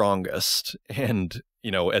the strongest. And,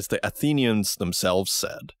 as the Athenians themselves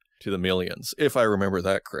said to the Melians, if I remember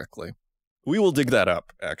that correctly. We will dig that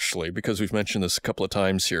up, actually, because we've mentioned this a couple of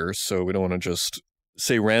times here, so we don't want to just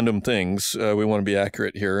say random things. We want to be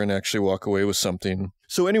accurate here and actually walk away with something.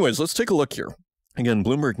 So anyways, let's take a look here. Again,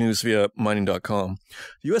 Bloomberg News via mining.com.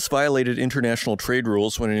 The U.S. violated international trade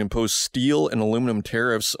rules when it imposed steel and aluminum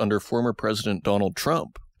tariffs under former President Donald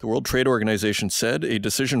Trump. The World Trade Organization said a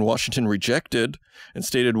decision Washington rejected and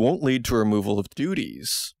stated won't lead to removal of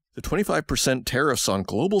duties. The 25% tariffs on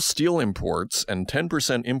global steel imports and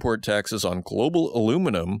 10% import taxes on global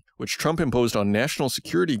aluminum, which Trump imposed on national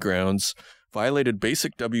security grounds, violated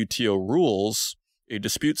basic WTO rules, a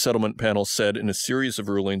dispute settlement panel said in a series of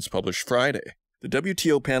rulings published Friday. The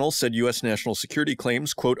WTO panel said U.S. national security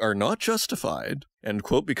claims, quote, are not justified, end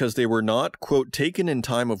quote, because they were not, quote, taken in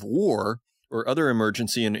time of war or other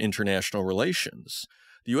emergency in international relations.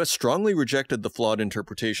 The U.S. strongly rejected the flawed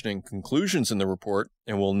interpretation and conclusions in the report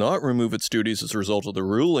and will not remove its duties as a result of the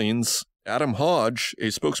rulings, Adam Hodge, a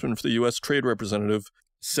spokesman for the U.S. Trade Representative,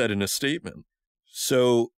 said in a statement.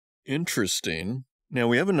 So, interesting. Now,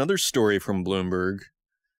 we have another story from Bloomberg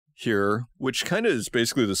here, which kind of is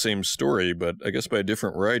basically the same story, but I guess by a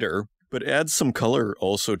different writer, but adds some color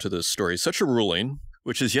also to this story. Such a ruling,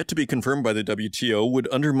 which is yet to be confirmed by the WTO, would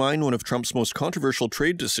undermine one of Trump's most controversial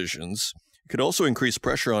trade decisions. It could also increase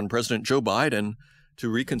pressure on President Joe Biden to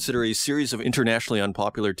reconsider a series of internationally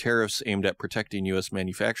unpopular tariffs aimed at protecting U.S.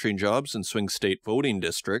 manufacturing jobs in swing state voting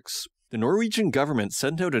districts. The Norwegian government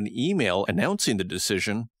sent out an email announcing the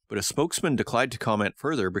decision, but a spokesman declined to comment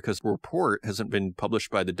further because the report hasn't been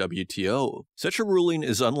published by the WTO. Such a ruling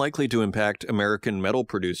is unlikely to impact American metal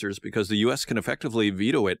producers because the U.S. can effectively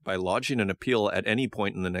veto it by lodging an appeal at any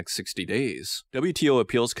point in the next 60 days. WTO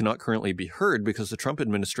appeals cannot currently be heard because the Trump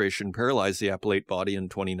administration paralyzed the appellate body in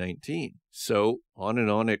 2019. So, on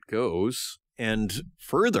and on it goes. And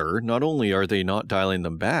further, not only are they not dialing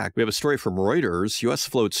them back, we have a story from Reuters. U.S.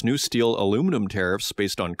 floats new steel aluminum tariffs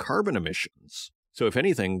based on carbon emissions. So if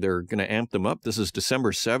anything, they're going to amp them up. This is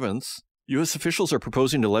December 7th. U.S. officials are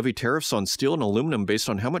proposing to levy tariffs on steel and aluminum based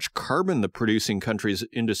on how much carbon the producing countries'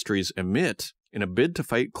 industries emit in a bid to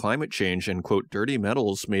fight climate change and, quote, dirty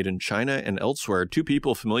metals made in China and elsewhere, two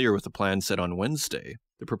people familiar with the plan said on Wednesday.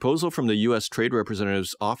 The proposal from the U.S. Trade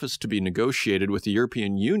Representative's office to be negotiated with the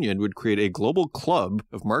European Union would create a global club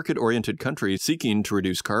of market-oriented countries seeking to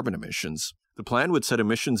reduce carbon emissions. The plan would set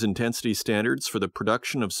emissions intensity standards for the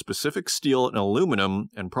production of specific steel and aluminum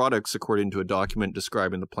and products according to a document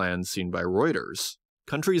describing the plan seen by Reuters.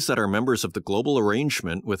 Countries that are members of the global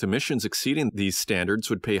arrangement with emissions exceeding these standards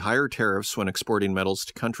would pay higher tariffs when exporting metals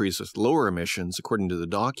to countries with lower emissions, according to the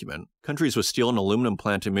document. Countries with steel and aluminum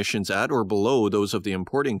plant emissions at or below those of the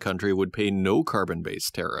importing country would pay no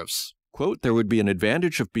carbon-based tariffs. Quote, there would be an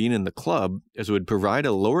advantage of being in the club, as it would provide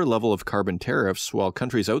a lower level of carbon tariffs, while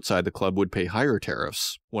countries outside the club would pay higher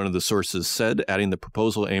tariffs, one of the sources said, adding the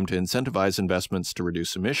proposal aimed to incentivize investments to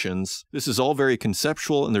reduce emissions. This is all very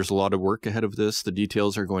conceptual, and there's a lot of work ahead of this. The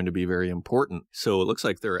details are going to be very important. So it looks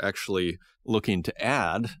like they're actually looking to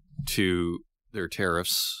add to their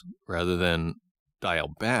tariffs rather than dial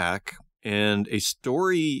back. And a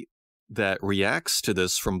story that reacts to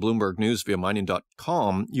this from Bloomberg News via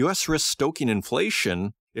mining.com, U.S. risks stoking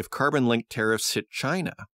inflation if carbon-linked tariffs hit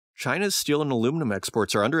China. China's steel and aluminum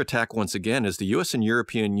exports are under attack once again as the U.S. and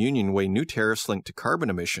European Union weigh new tariffs linked to carbon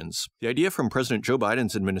emissions. The idea from President Joe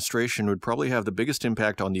Biden's administration would probably have the biggest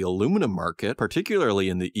impact on the aluminum market, particularly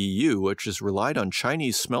in the EU, which has relied on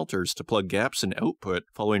Chinese smelters to plug gaps in output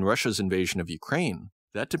following Russia's invasion of Ukraine.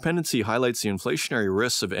 That dependency highlights the inflationary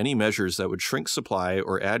risks of any measures that would shrink supply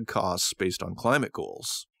or add costs based on climate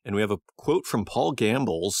goals. And we have a quote from Paul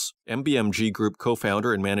Gambles, MBMG Group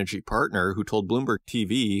co-founder and managing partner, who told Bloomberg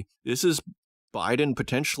TV, this is Biden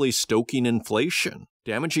potentially stoking inflation,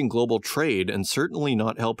 damaging global trade, and certainly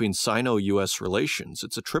not helping Sino-U.S. relations.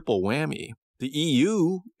 It's a triple whammy. The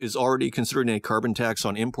EU is already considering a carbon tax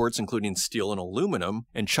on imports, including steel and aluminum,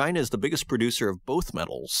 and China is the biggest producer of both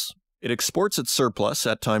metals. It exports its surplus,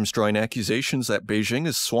 at times drawing accusations that Beijing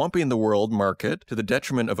is swamping the world market to the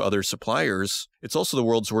detriment of other suppliers. It's also the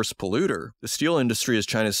world's worst polluter. The steel industry is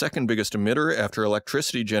China's second biggest emitter after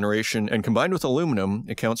electricity generation, and combined with aluminum,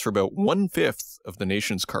 accounts for about 1/5 of the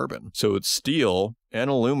nation's carbon. So it's steel and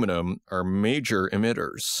aluminum are major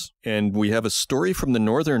emitters. And we have a story from the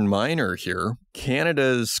Northern Miner here.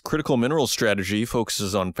 Canada's critical mineral strategy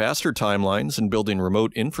focuses on faster timelines and building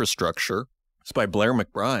remote infrastructure. It's by Blair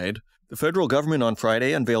McBride. The federal government on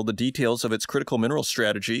Friday unveiled the details of its critical mineral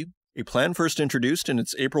strategy, a plan first introduced in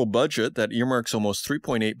its April budget that earmarks almost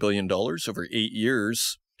 $3.8 billion over 8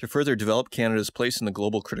 years to further develop Canada's place in the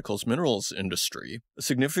global critical minerals industry. A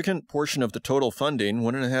significant portion of the total funding,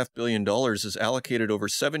 $1.5 billion, is allocated over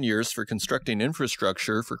 7 years for constructing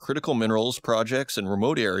infrastructure for critical minerals projects in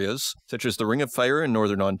remote areas, such as the Ring of Fire in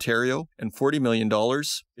Northern Ontario, and $40 million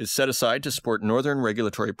is set aside to support northern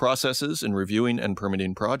regulatory processes in reviewing and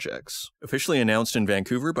permitting projects. Officially announced in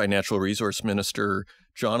Vancouver by Natural Resource Minister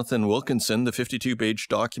Jonathan Wilkinson, the 52-page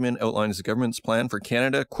document outlines the government's plan for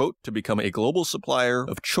Canada, quote, to become a global supplier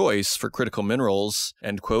of choice for critical minerals,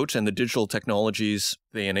 end quote, and the digital technologies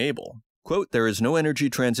they enable. Quote, there is no energy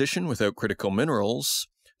transition without critical minerals.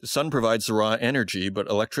 The sun provides the raw energy, but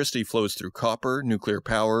electricity flows through copper, nuclear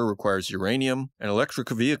power requires uranium, and electric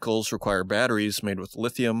vehicles require batteries made with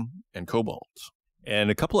lithium and cobalt.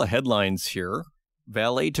 And a couple of headlines here.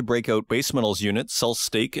 Vale to break out base metals units, sells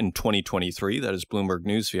stake in 2023. That is Bloomberg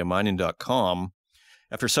News via mining.com.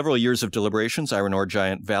 After several years of deliberations, iron ore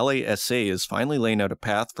giant Vale SA is finally laying out a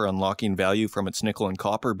path for unlocking value from its nickel and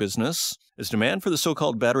copper business as demand for the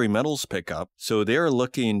so-called battery metals pick up. So they are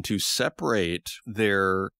looking to separate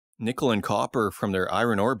their nickel and copper from their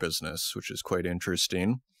iron ore business, which is quite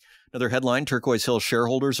interesting. Another headline, Turquoise Hill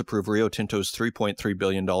shareholders approve Rio Tinto's $3.3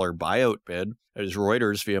 billion buyout bid. That is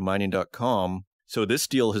Reuters via mining.com. So this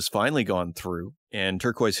deal has finally gone through, and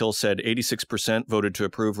Turquoise Hill said 86% voted to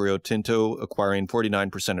approve Rio Tinto acquiring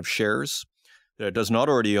 49% of shares that it does not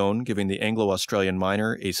already own, giving the Anglo-Australian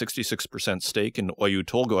miner a 66% stake in Oyu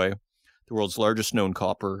Tolgoi, the world's largest known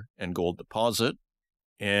copper and gold deposit.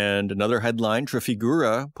 And another headline,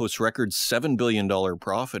 Trafigura posts record $7 billion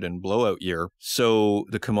profit in blowout year. So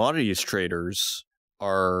the commodities traders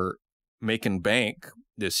are making bank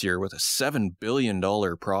this year with a $7 billion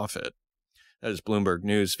profit. That is Bloomberg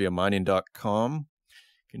News via mining.com.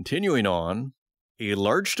 Continuing on, a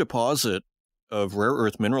large deposit of rare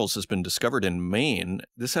earth minerals has been discovered in Maine.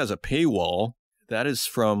 This has a paywall. That is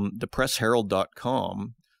from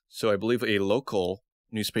thepressherald.com. So I believe a local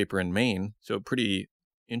newspaper in Maine. So pretty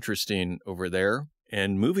interesting over there.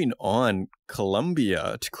 And moving on,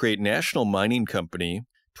 Colombia to create national mining company,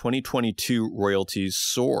 2022 royalties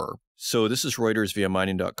soar. So this is Reuters via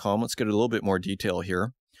mining.com. Let's get a little bit more detail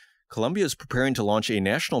here. Colombia is preparing to launch a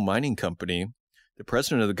national mining company. The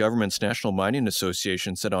president of the government's National Mining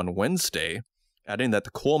Association said on Wednesday, adding that the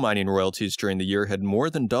coal mining royalties during the year had more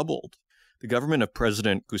than doubled. The government of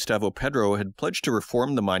President Gustavo Petro had pledged to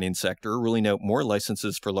reform the mining sector, ruling out more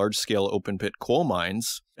licenses for large-scale open-pit coal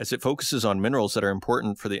mines, as it focuses on minerals that are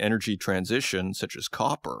important for the energy transition, such as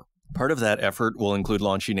copper. Part of that effort will include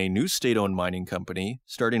launching a new state-owned mining company,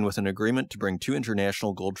 starting with an agreement to bring 2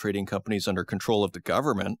 international gold trading companies under control of the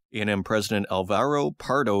government, A&M President Alvaro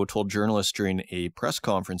Pardo told journalists during a press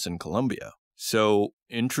conference in Colombia. So,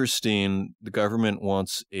 interesting, the government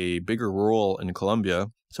wants a bigger role in Colombia,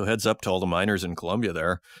 so heads up to all the miners in Colombia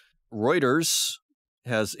there. Reuters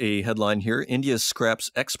has a headline here, India scraps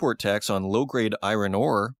export tax on low-grade iron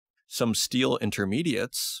ore, some steel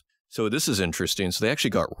intermediates. So this is interesting. So they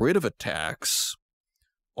actually got rid of a tax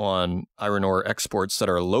on iron ore exports that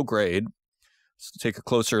are low grade. Let's take a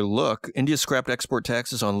closer look. India scrapped export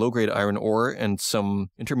taxes on low grade iron ore and some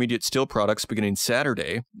intermediate steel products beginning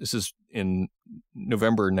Saturday. This is in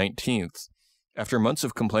November 19th. After months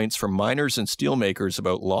of complaints from miners and steelmakers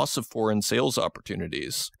about loss of foreign sales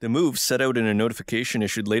opportunities. The move, set out in a notification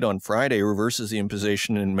issued late on Friday, reverses the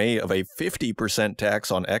imposition in May of a 50% tax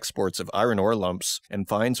on exports of iron ore lumps and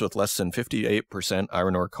fines with less than 58%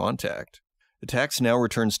 iron ore contact. The tax now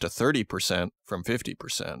returns to 30% from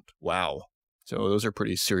 50%. Wow. So those are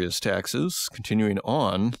pretty serious taxes. Continuing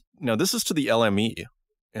on. Now this is to the LME.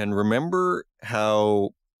 And remember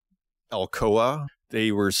how Alcoa, they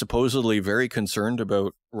were supposedly very concerned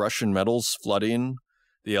about Russian metals flooding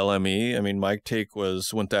the LME. I mean, my take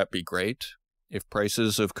was, wouldn't that be great if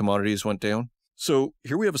prices of commodities went down? So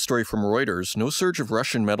here we have a story from Reuters. No surge of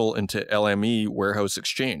Russian metal into LME warehouse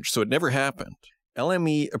exchange. So it never happened.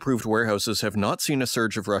 LME-approved warehouses have not seen a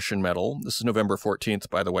surge of Russian metal. This is November 14th,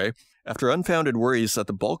 by the way, after unfounded worries that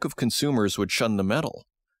the bulk of consumers would shun the metal.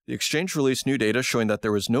 The exchange released new data showing that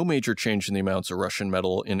there was no major change in the amounts of Russian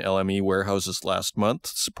metal in LME warehouses last month,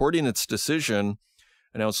 supporting its decision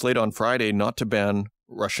announced late on Friday not to ban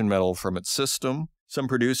Russian metal from its system. Some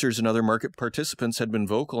producers and other market participants had been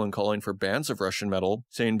vocal in calling for bans of Russian metal,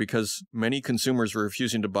 saying because many consumers were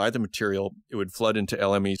refusing to buy the material, it would flood into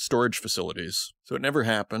LME storage facilities. So it never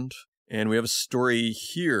happened. And we have a story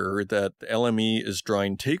here that the LME is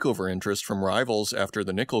drawing takeover interest from rivals after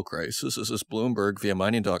the nickel crisis. This is Bloomberg via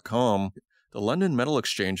mining.com. The London Metal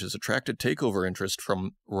Exchange has attracted takeover interest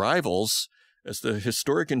from rivals as the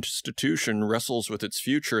historic institution wrestles with its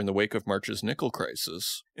future in the wake of March's nickel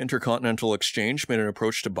crisis. Intercontinental Exchange made an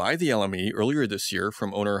approach to buy the LME earlier this year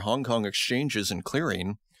from owner Hong Kong Exchanges and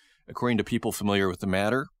Clearing, according to people familiar with the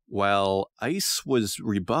matter. While ICE was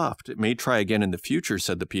rebuffed, it may try again in the future,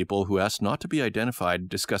 said the people who asked not to be identified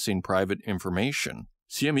discussing private information.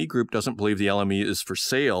 CME Group doesn't believe the LME is for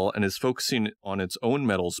sale and is focusing on its own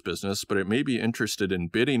metals business, but it may be interested in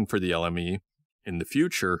bidding for the LME in the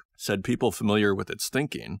future, said people familiar with its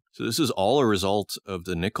thinking. So this is all a result of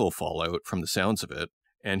the nickel fallout from the sounds of it.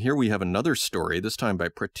 And here we have another story, this time by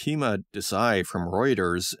Pratima Desai from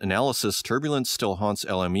Reuters. Analysis: turbulence still haunts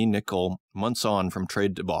LME nickel months on from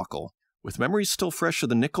trade debacle. With memories still fresh of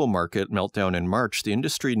the nickel market meltdown in March, the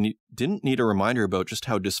industry didn't need a reminder about just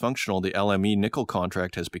how dysfunctional the LME nickel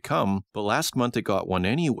contract has become, but last month it got one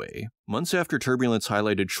anyway. Months after turbulence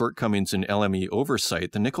highlighted shortcomings in LME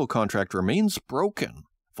oversight, the nickel contract remains broken.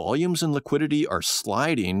 Volumes and liquidity are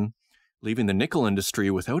sliding, leaving the nickel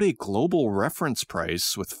industry without a global reference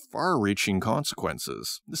price with far-reaching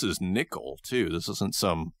consequences. This is nickel, too. This isn't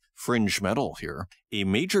some fringe metal here. A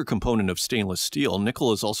major component of stainless steel,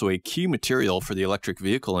 nickel is also a key material for the electric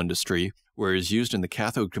vehicle industry, where it is used in the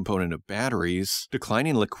cathode component of batteries.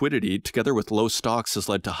 Declining liquidity, together with low stocks, has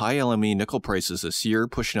led to high LME nickel prices this year,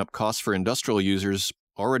 pushing up costs for industrial users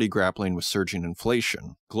already grappling with surging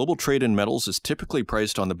inflation. Global trade in metals is typically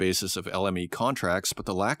priced on the basis of LME contracts, but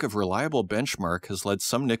the lack of reliable benchmark has led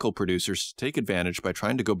some nickel producers to take advantage by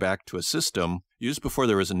trying to go back to a system used before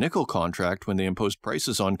there was a nickel contract when they imposed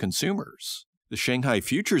prices on consumers. The Shanghai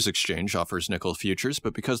Futures Exchange offers nickel futures,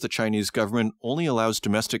 but because the Chinese government only allows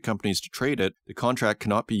domestic companies to trade it, the contract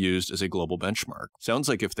cannot be used as a global benchmark. Sounds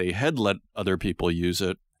like if they had let other people use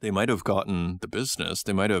it, they might have gotten the business.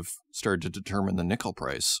 They might have started to determine the nickel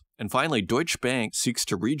price. And finally, Deutsche Bank seeks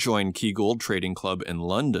to rejoin key gold trading club in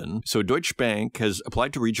London. So Deutsche Bank has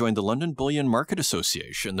applied to rejoin the London Bullion Market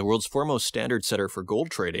Association, the world's foremost standard setter for gold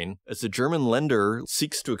trading, as the German lender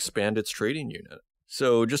seeks to expand its trading unit.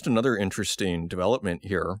 So just another interesting development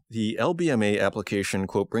here. The LBMA application,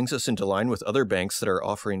 quote, brings us into line with other banks that are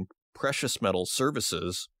offering precious metal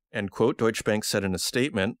services. And, quote, Deutsche Bank said in a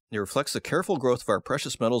statement, it reflects the careful growth of our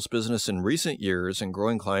precious metals business in recent years and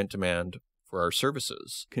growing client demand for our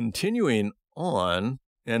services. Continuing on,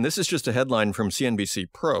 and this is just a headline from CNBC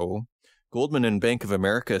Pro, Goldman and Bank of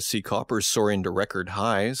America see copper soaring to record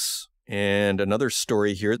highs. And another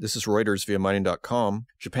story here, this is Reuters via mining.com.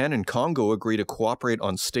 Japan and Congo agree to cooperate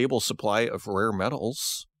on stable supply of rare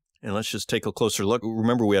metals. And let's just take a closer look.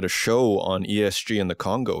 Remember, we had a show on ESG in the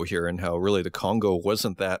Congo here and how really the Congo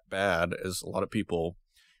wasn't that bad as a lot of people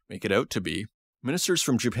make it out to be. Ministers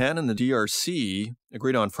from Japan and the DRC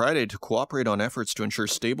agreed on Friday to cooperate on efforts to ensure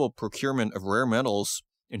stable procurement of rare metals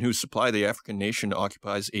in whose supply the African nation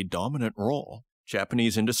occupies a dominant role.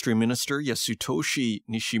 Japanese Industry Minister Yasutoshi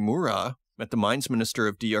Nishimura met the Mines Minister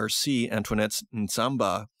of DRC, Antoinette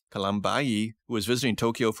Nsamba Kalambayi, who was visiting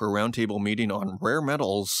Tokyo for a roundtable meeting on rare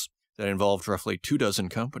metals that involved roughly 24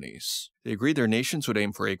 companies. They agreed their nations would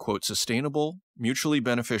aim for a, quote, sustainable, mutually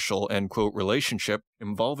beneficial, end quote, relationship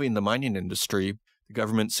involving the mining industry, the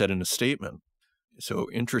government said in a statement. So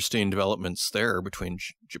interesting developments there between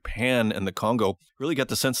Japan and the Congo. Really get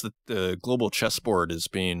the sense that the global chessboard is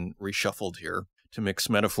being reshuffled here. To mix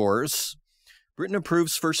metaphors, Britain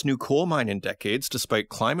approves first new coal mine in decades despite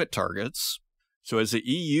climate targets. So as the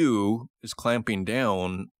EU is clamping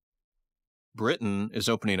down, Britain is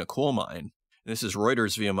opening a coal mine. This is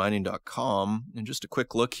Reuters via mining.com. And just a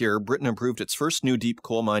quick look here, Britain approved its first new deep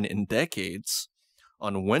coal mine in decades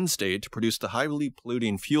on Wednesday to produce the highly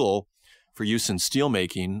polluting fuel for use in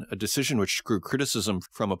steelmaking, a decision which drew criticism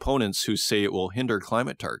from opponents who say it will hinder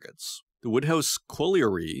climate targets. The Woodhouse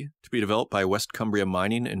Colliery, to be developed by West Cumbria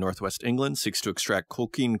Mining in northwest England, seeks to extract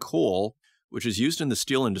coking coal, which is used in the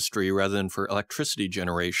steel industry rather than for electricity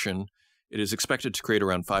generation. It is expected to create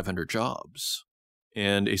around 500 jobs.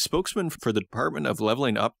 And a spokesman for the Department of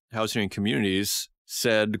Leveling Up, Housing and Communities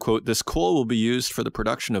said, quote, "This coal will be used for the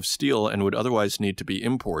production of steel and would otherwise need to be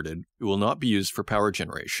imported. It will not be used for power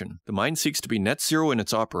generation. The mine seeks to be net zero in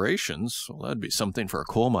its operations." Well, that'd be something for a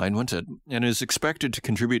coal mine, wouldn't it? "And is expected to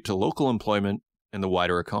contribute to local employment and the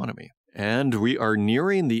wider economy." And we are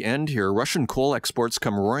nearing the end here. Russian coal exports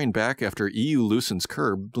come roaring back after EU loosens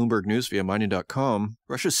curb. Bloomberg News via mining.com.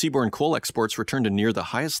 Russia's seaborne coal exports returned to near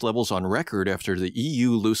the highest levels on record after the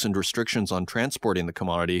EU loosened restrictions on transporting the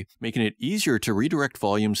commodity, making it easier to redirect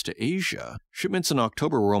volumes to Asia. Shipments in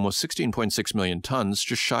October were almost 16.6 million tons,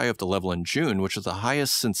 just shy of the level in June, which is the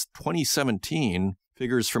highest since 2017.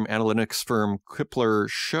 Figures from analytics firm Kepler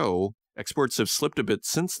show exports have slipped a bit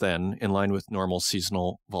since then, in line with normal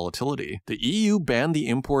seasonal volatility. The EU banned the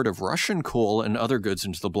import of Russian coal and other goods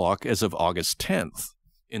into the bloc as of August 10th.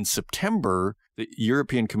 In September, the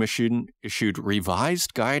European Commission issued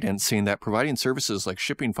revised guidance saying that providing services like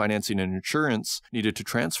shipping, financing, and insurance needed to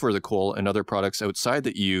transfer the coal and other products outside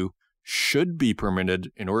the EU should be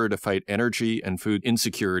permitted in order to fight energy and food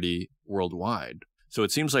insecurity worldwide. So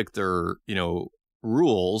it seems like their,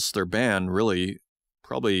 rules, their ban really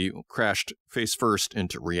probably crashed face first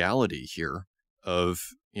into reality here of,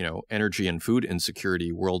 energy and food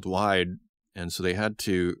insecurity worldwide. And so they had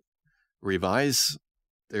to revise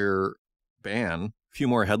their ban. A few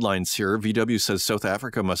more headlines here. VW says South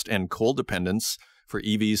Africa must end coal dependence for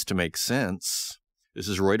EVs to make sense. This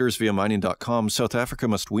is Reuters via mining.com. South Africa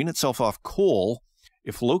must wean itself off coal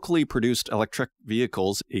if locally produced electric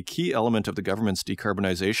vehicles, a key element of the government's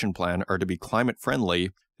decarbonization plan, are to be climate friendly.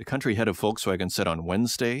 The country head of Volkswagen said on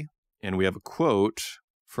Wednesday, and we have a quote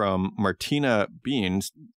from Martina Bean,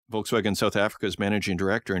 Volkswagen South Africa's managing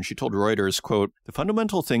director, and she told Reuters, quote, "The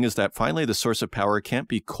fundamental thing is that finally the source of power can't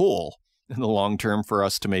be coal in the long term for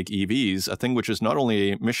us to make EVs, a thing which is not only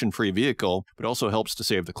a emission-free vehicle, but also helps to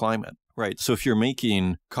save the climate." Right, so if you're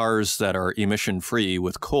making cars that are emission-free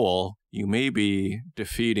with coal, you may be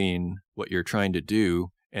defeating what you're trying to do.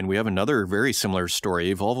 And we have another very similar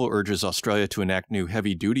story. Volvo urges Australia to enact new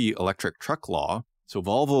heavy-duty electric truck law. So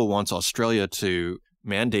Volvo wants Australia to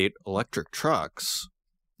mandate electric trucks.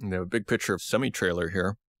 And they have a big picture of semi-trailer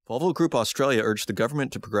here. Volvo Group Australia urged the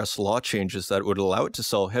government to progress law changes that would allow it to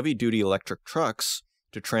sell heavy-duty electric trucks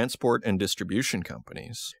to transport and distribution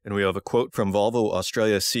companies. And we have a quote from Volvo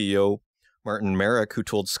Australia CEO Martin Merrick, who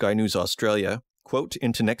told Sky News Australia, quote,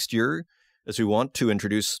 "Into next year, as we want to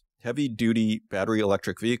introduce heavy-duty battery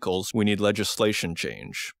electric vehicles, we need legislation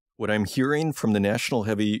change. What I'm hearing from the National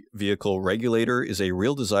Heavy Vehicle Regulator is a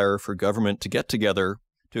real desire for government to get together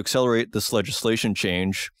to accelerate this legislation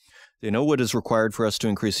change. They know what is required for us to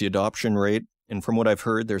increase the adoption rate, and from what I've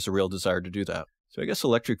heard, there's a real desire to do that." So I guess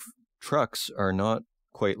electric trucks are not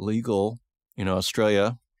quite legal in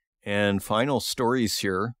Australia. And final stories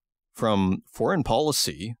here from foreign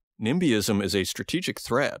policy. NIMBYism is a strategic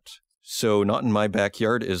threat. So not in my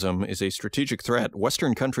backyardism is a strategic threat.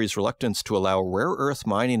 Western countries' reluctance to allow rare earth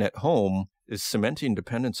mining at home is cementing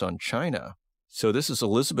dependence on China. So this is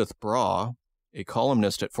Elizabeth Braw, a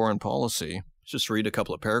columnist at Foreign Policy. Let's just read a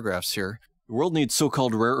couple of paragraphs here. The world needs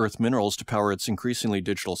so-called rare earth minerals to power its increasingly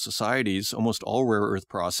digital societies. Almost all rare earth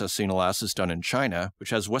processing, alas, is done in China, which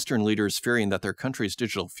has Western leaders fearing that their country's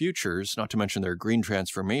digital futures, not to mention their green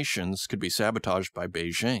transformations, could be sabotaged by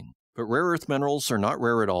Beijing. But rare earth minerals are not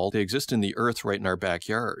rare at all. They exist in the earth right in our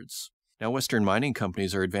backyards. Now Western mining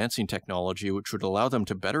companies are advancing technology which would allow them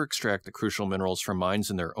to better extract the crucial minerals from mines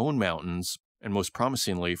in their own mountains, and most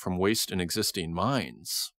promisingly from waste in existing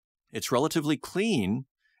mines. It's relatively clean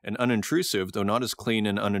and unintrusive, though not as clean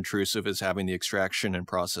and unintrusive as having the extraction and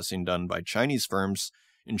processing done by Chinese firms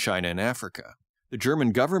in China and Africa. The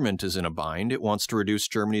German government is in a bind. It wants to reduce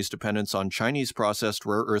Germany's dependence on Chinese processed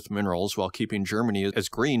rare earth minerals while keeping Germany as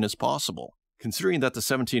green as possible. Considering that the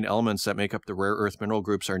 17 elements that make up the rare earth mineral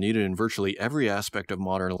groups are needed in virtually every aspect of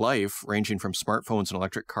modern life, ranging from smartphones and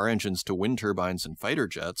electric car engines to wind turbines and fighter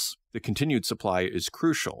jets, the continued supply is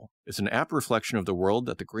crucial. It's an apt reflection of the world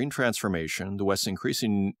that the green transformation, the West's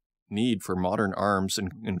increasing need for modern arms,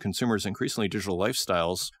 and consumers' increasingly digital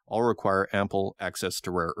lifestyles all require ample access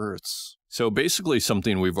to rare earths. So basically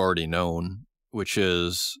something we've already known, which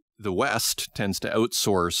is the West tends to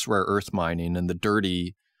outsource rare earth mining and the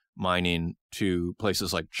dirty mining to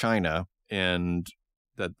places like China, and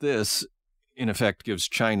that this, in effect, gives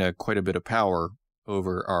China quite a bit of power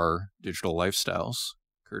over our digital lifestyles,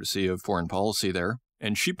 courtesy of Foreign Policy there.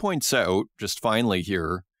 And she points out, just finally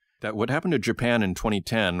here, that what happened to Japan in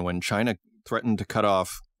 2010 when China threatened to cut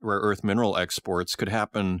off rare earth mineral exports could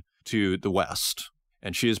happen to the West.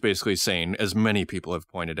 And she is basically saying, as many people have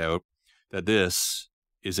pointed out, that this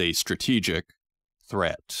is a strategic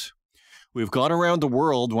threat. We've gone around the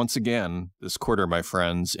world once again this quarter, my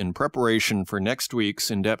friends, in preparation for next week's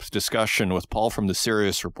in-depth discussion with Paul from the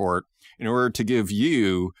Sirius Report in order to give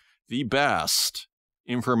you the best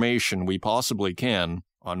information we possibly can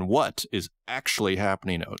on what is actually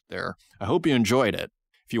happening out there. I hope you enjoyed it.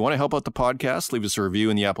 If you want to help out the podcast, leave us a review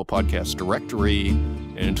in the Apple Podcast directory.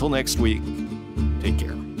 And until next week, take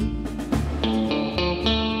care.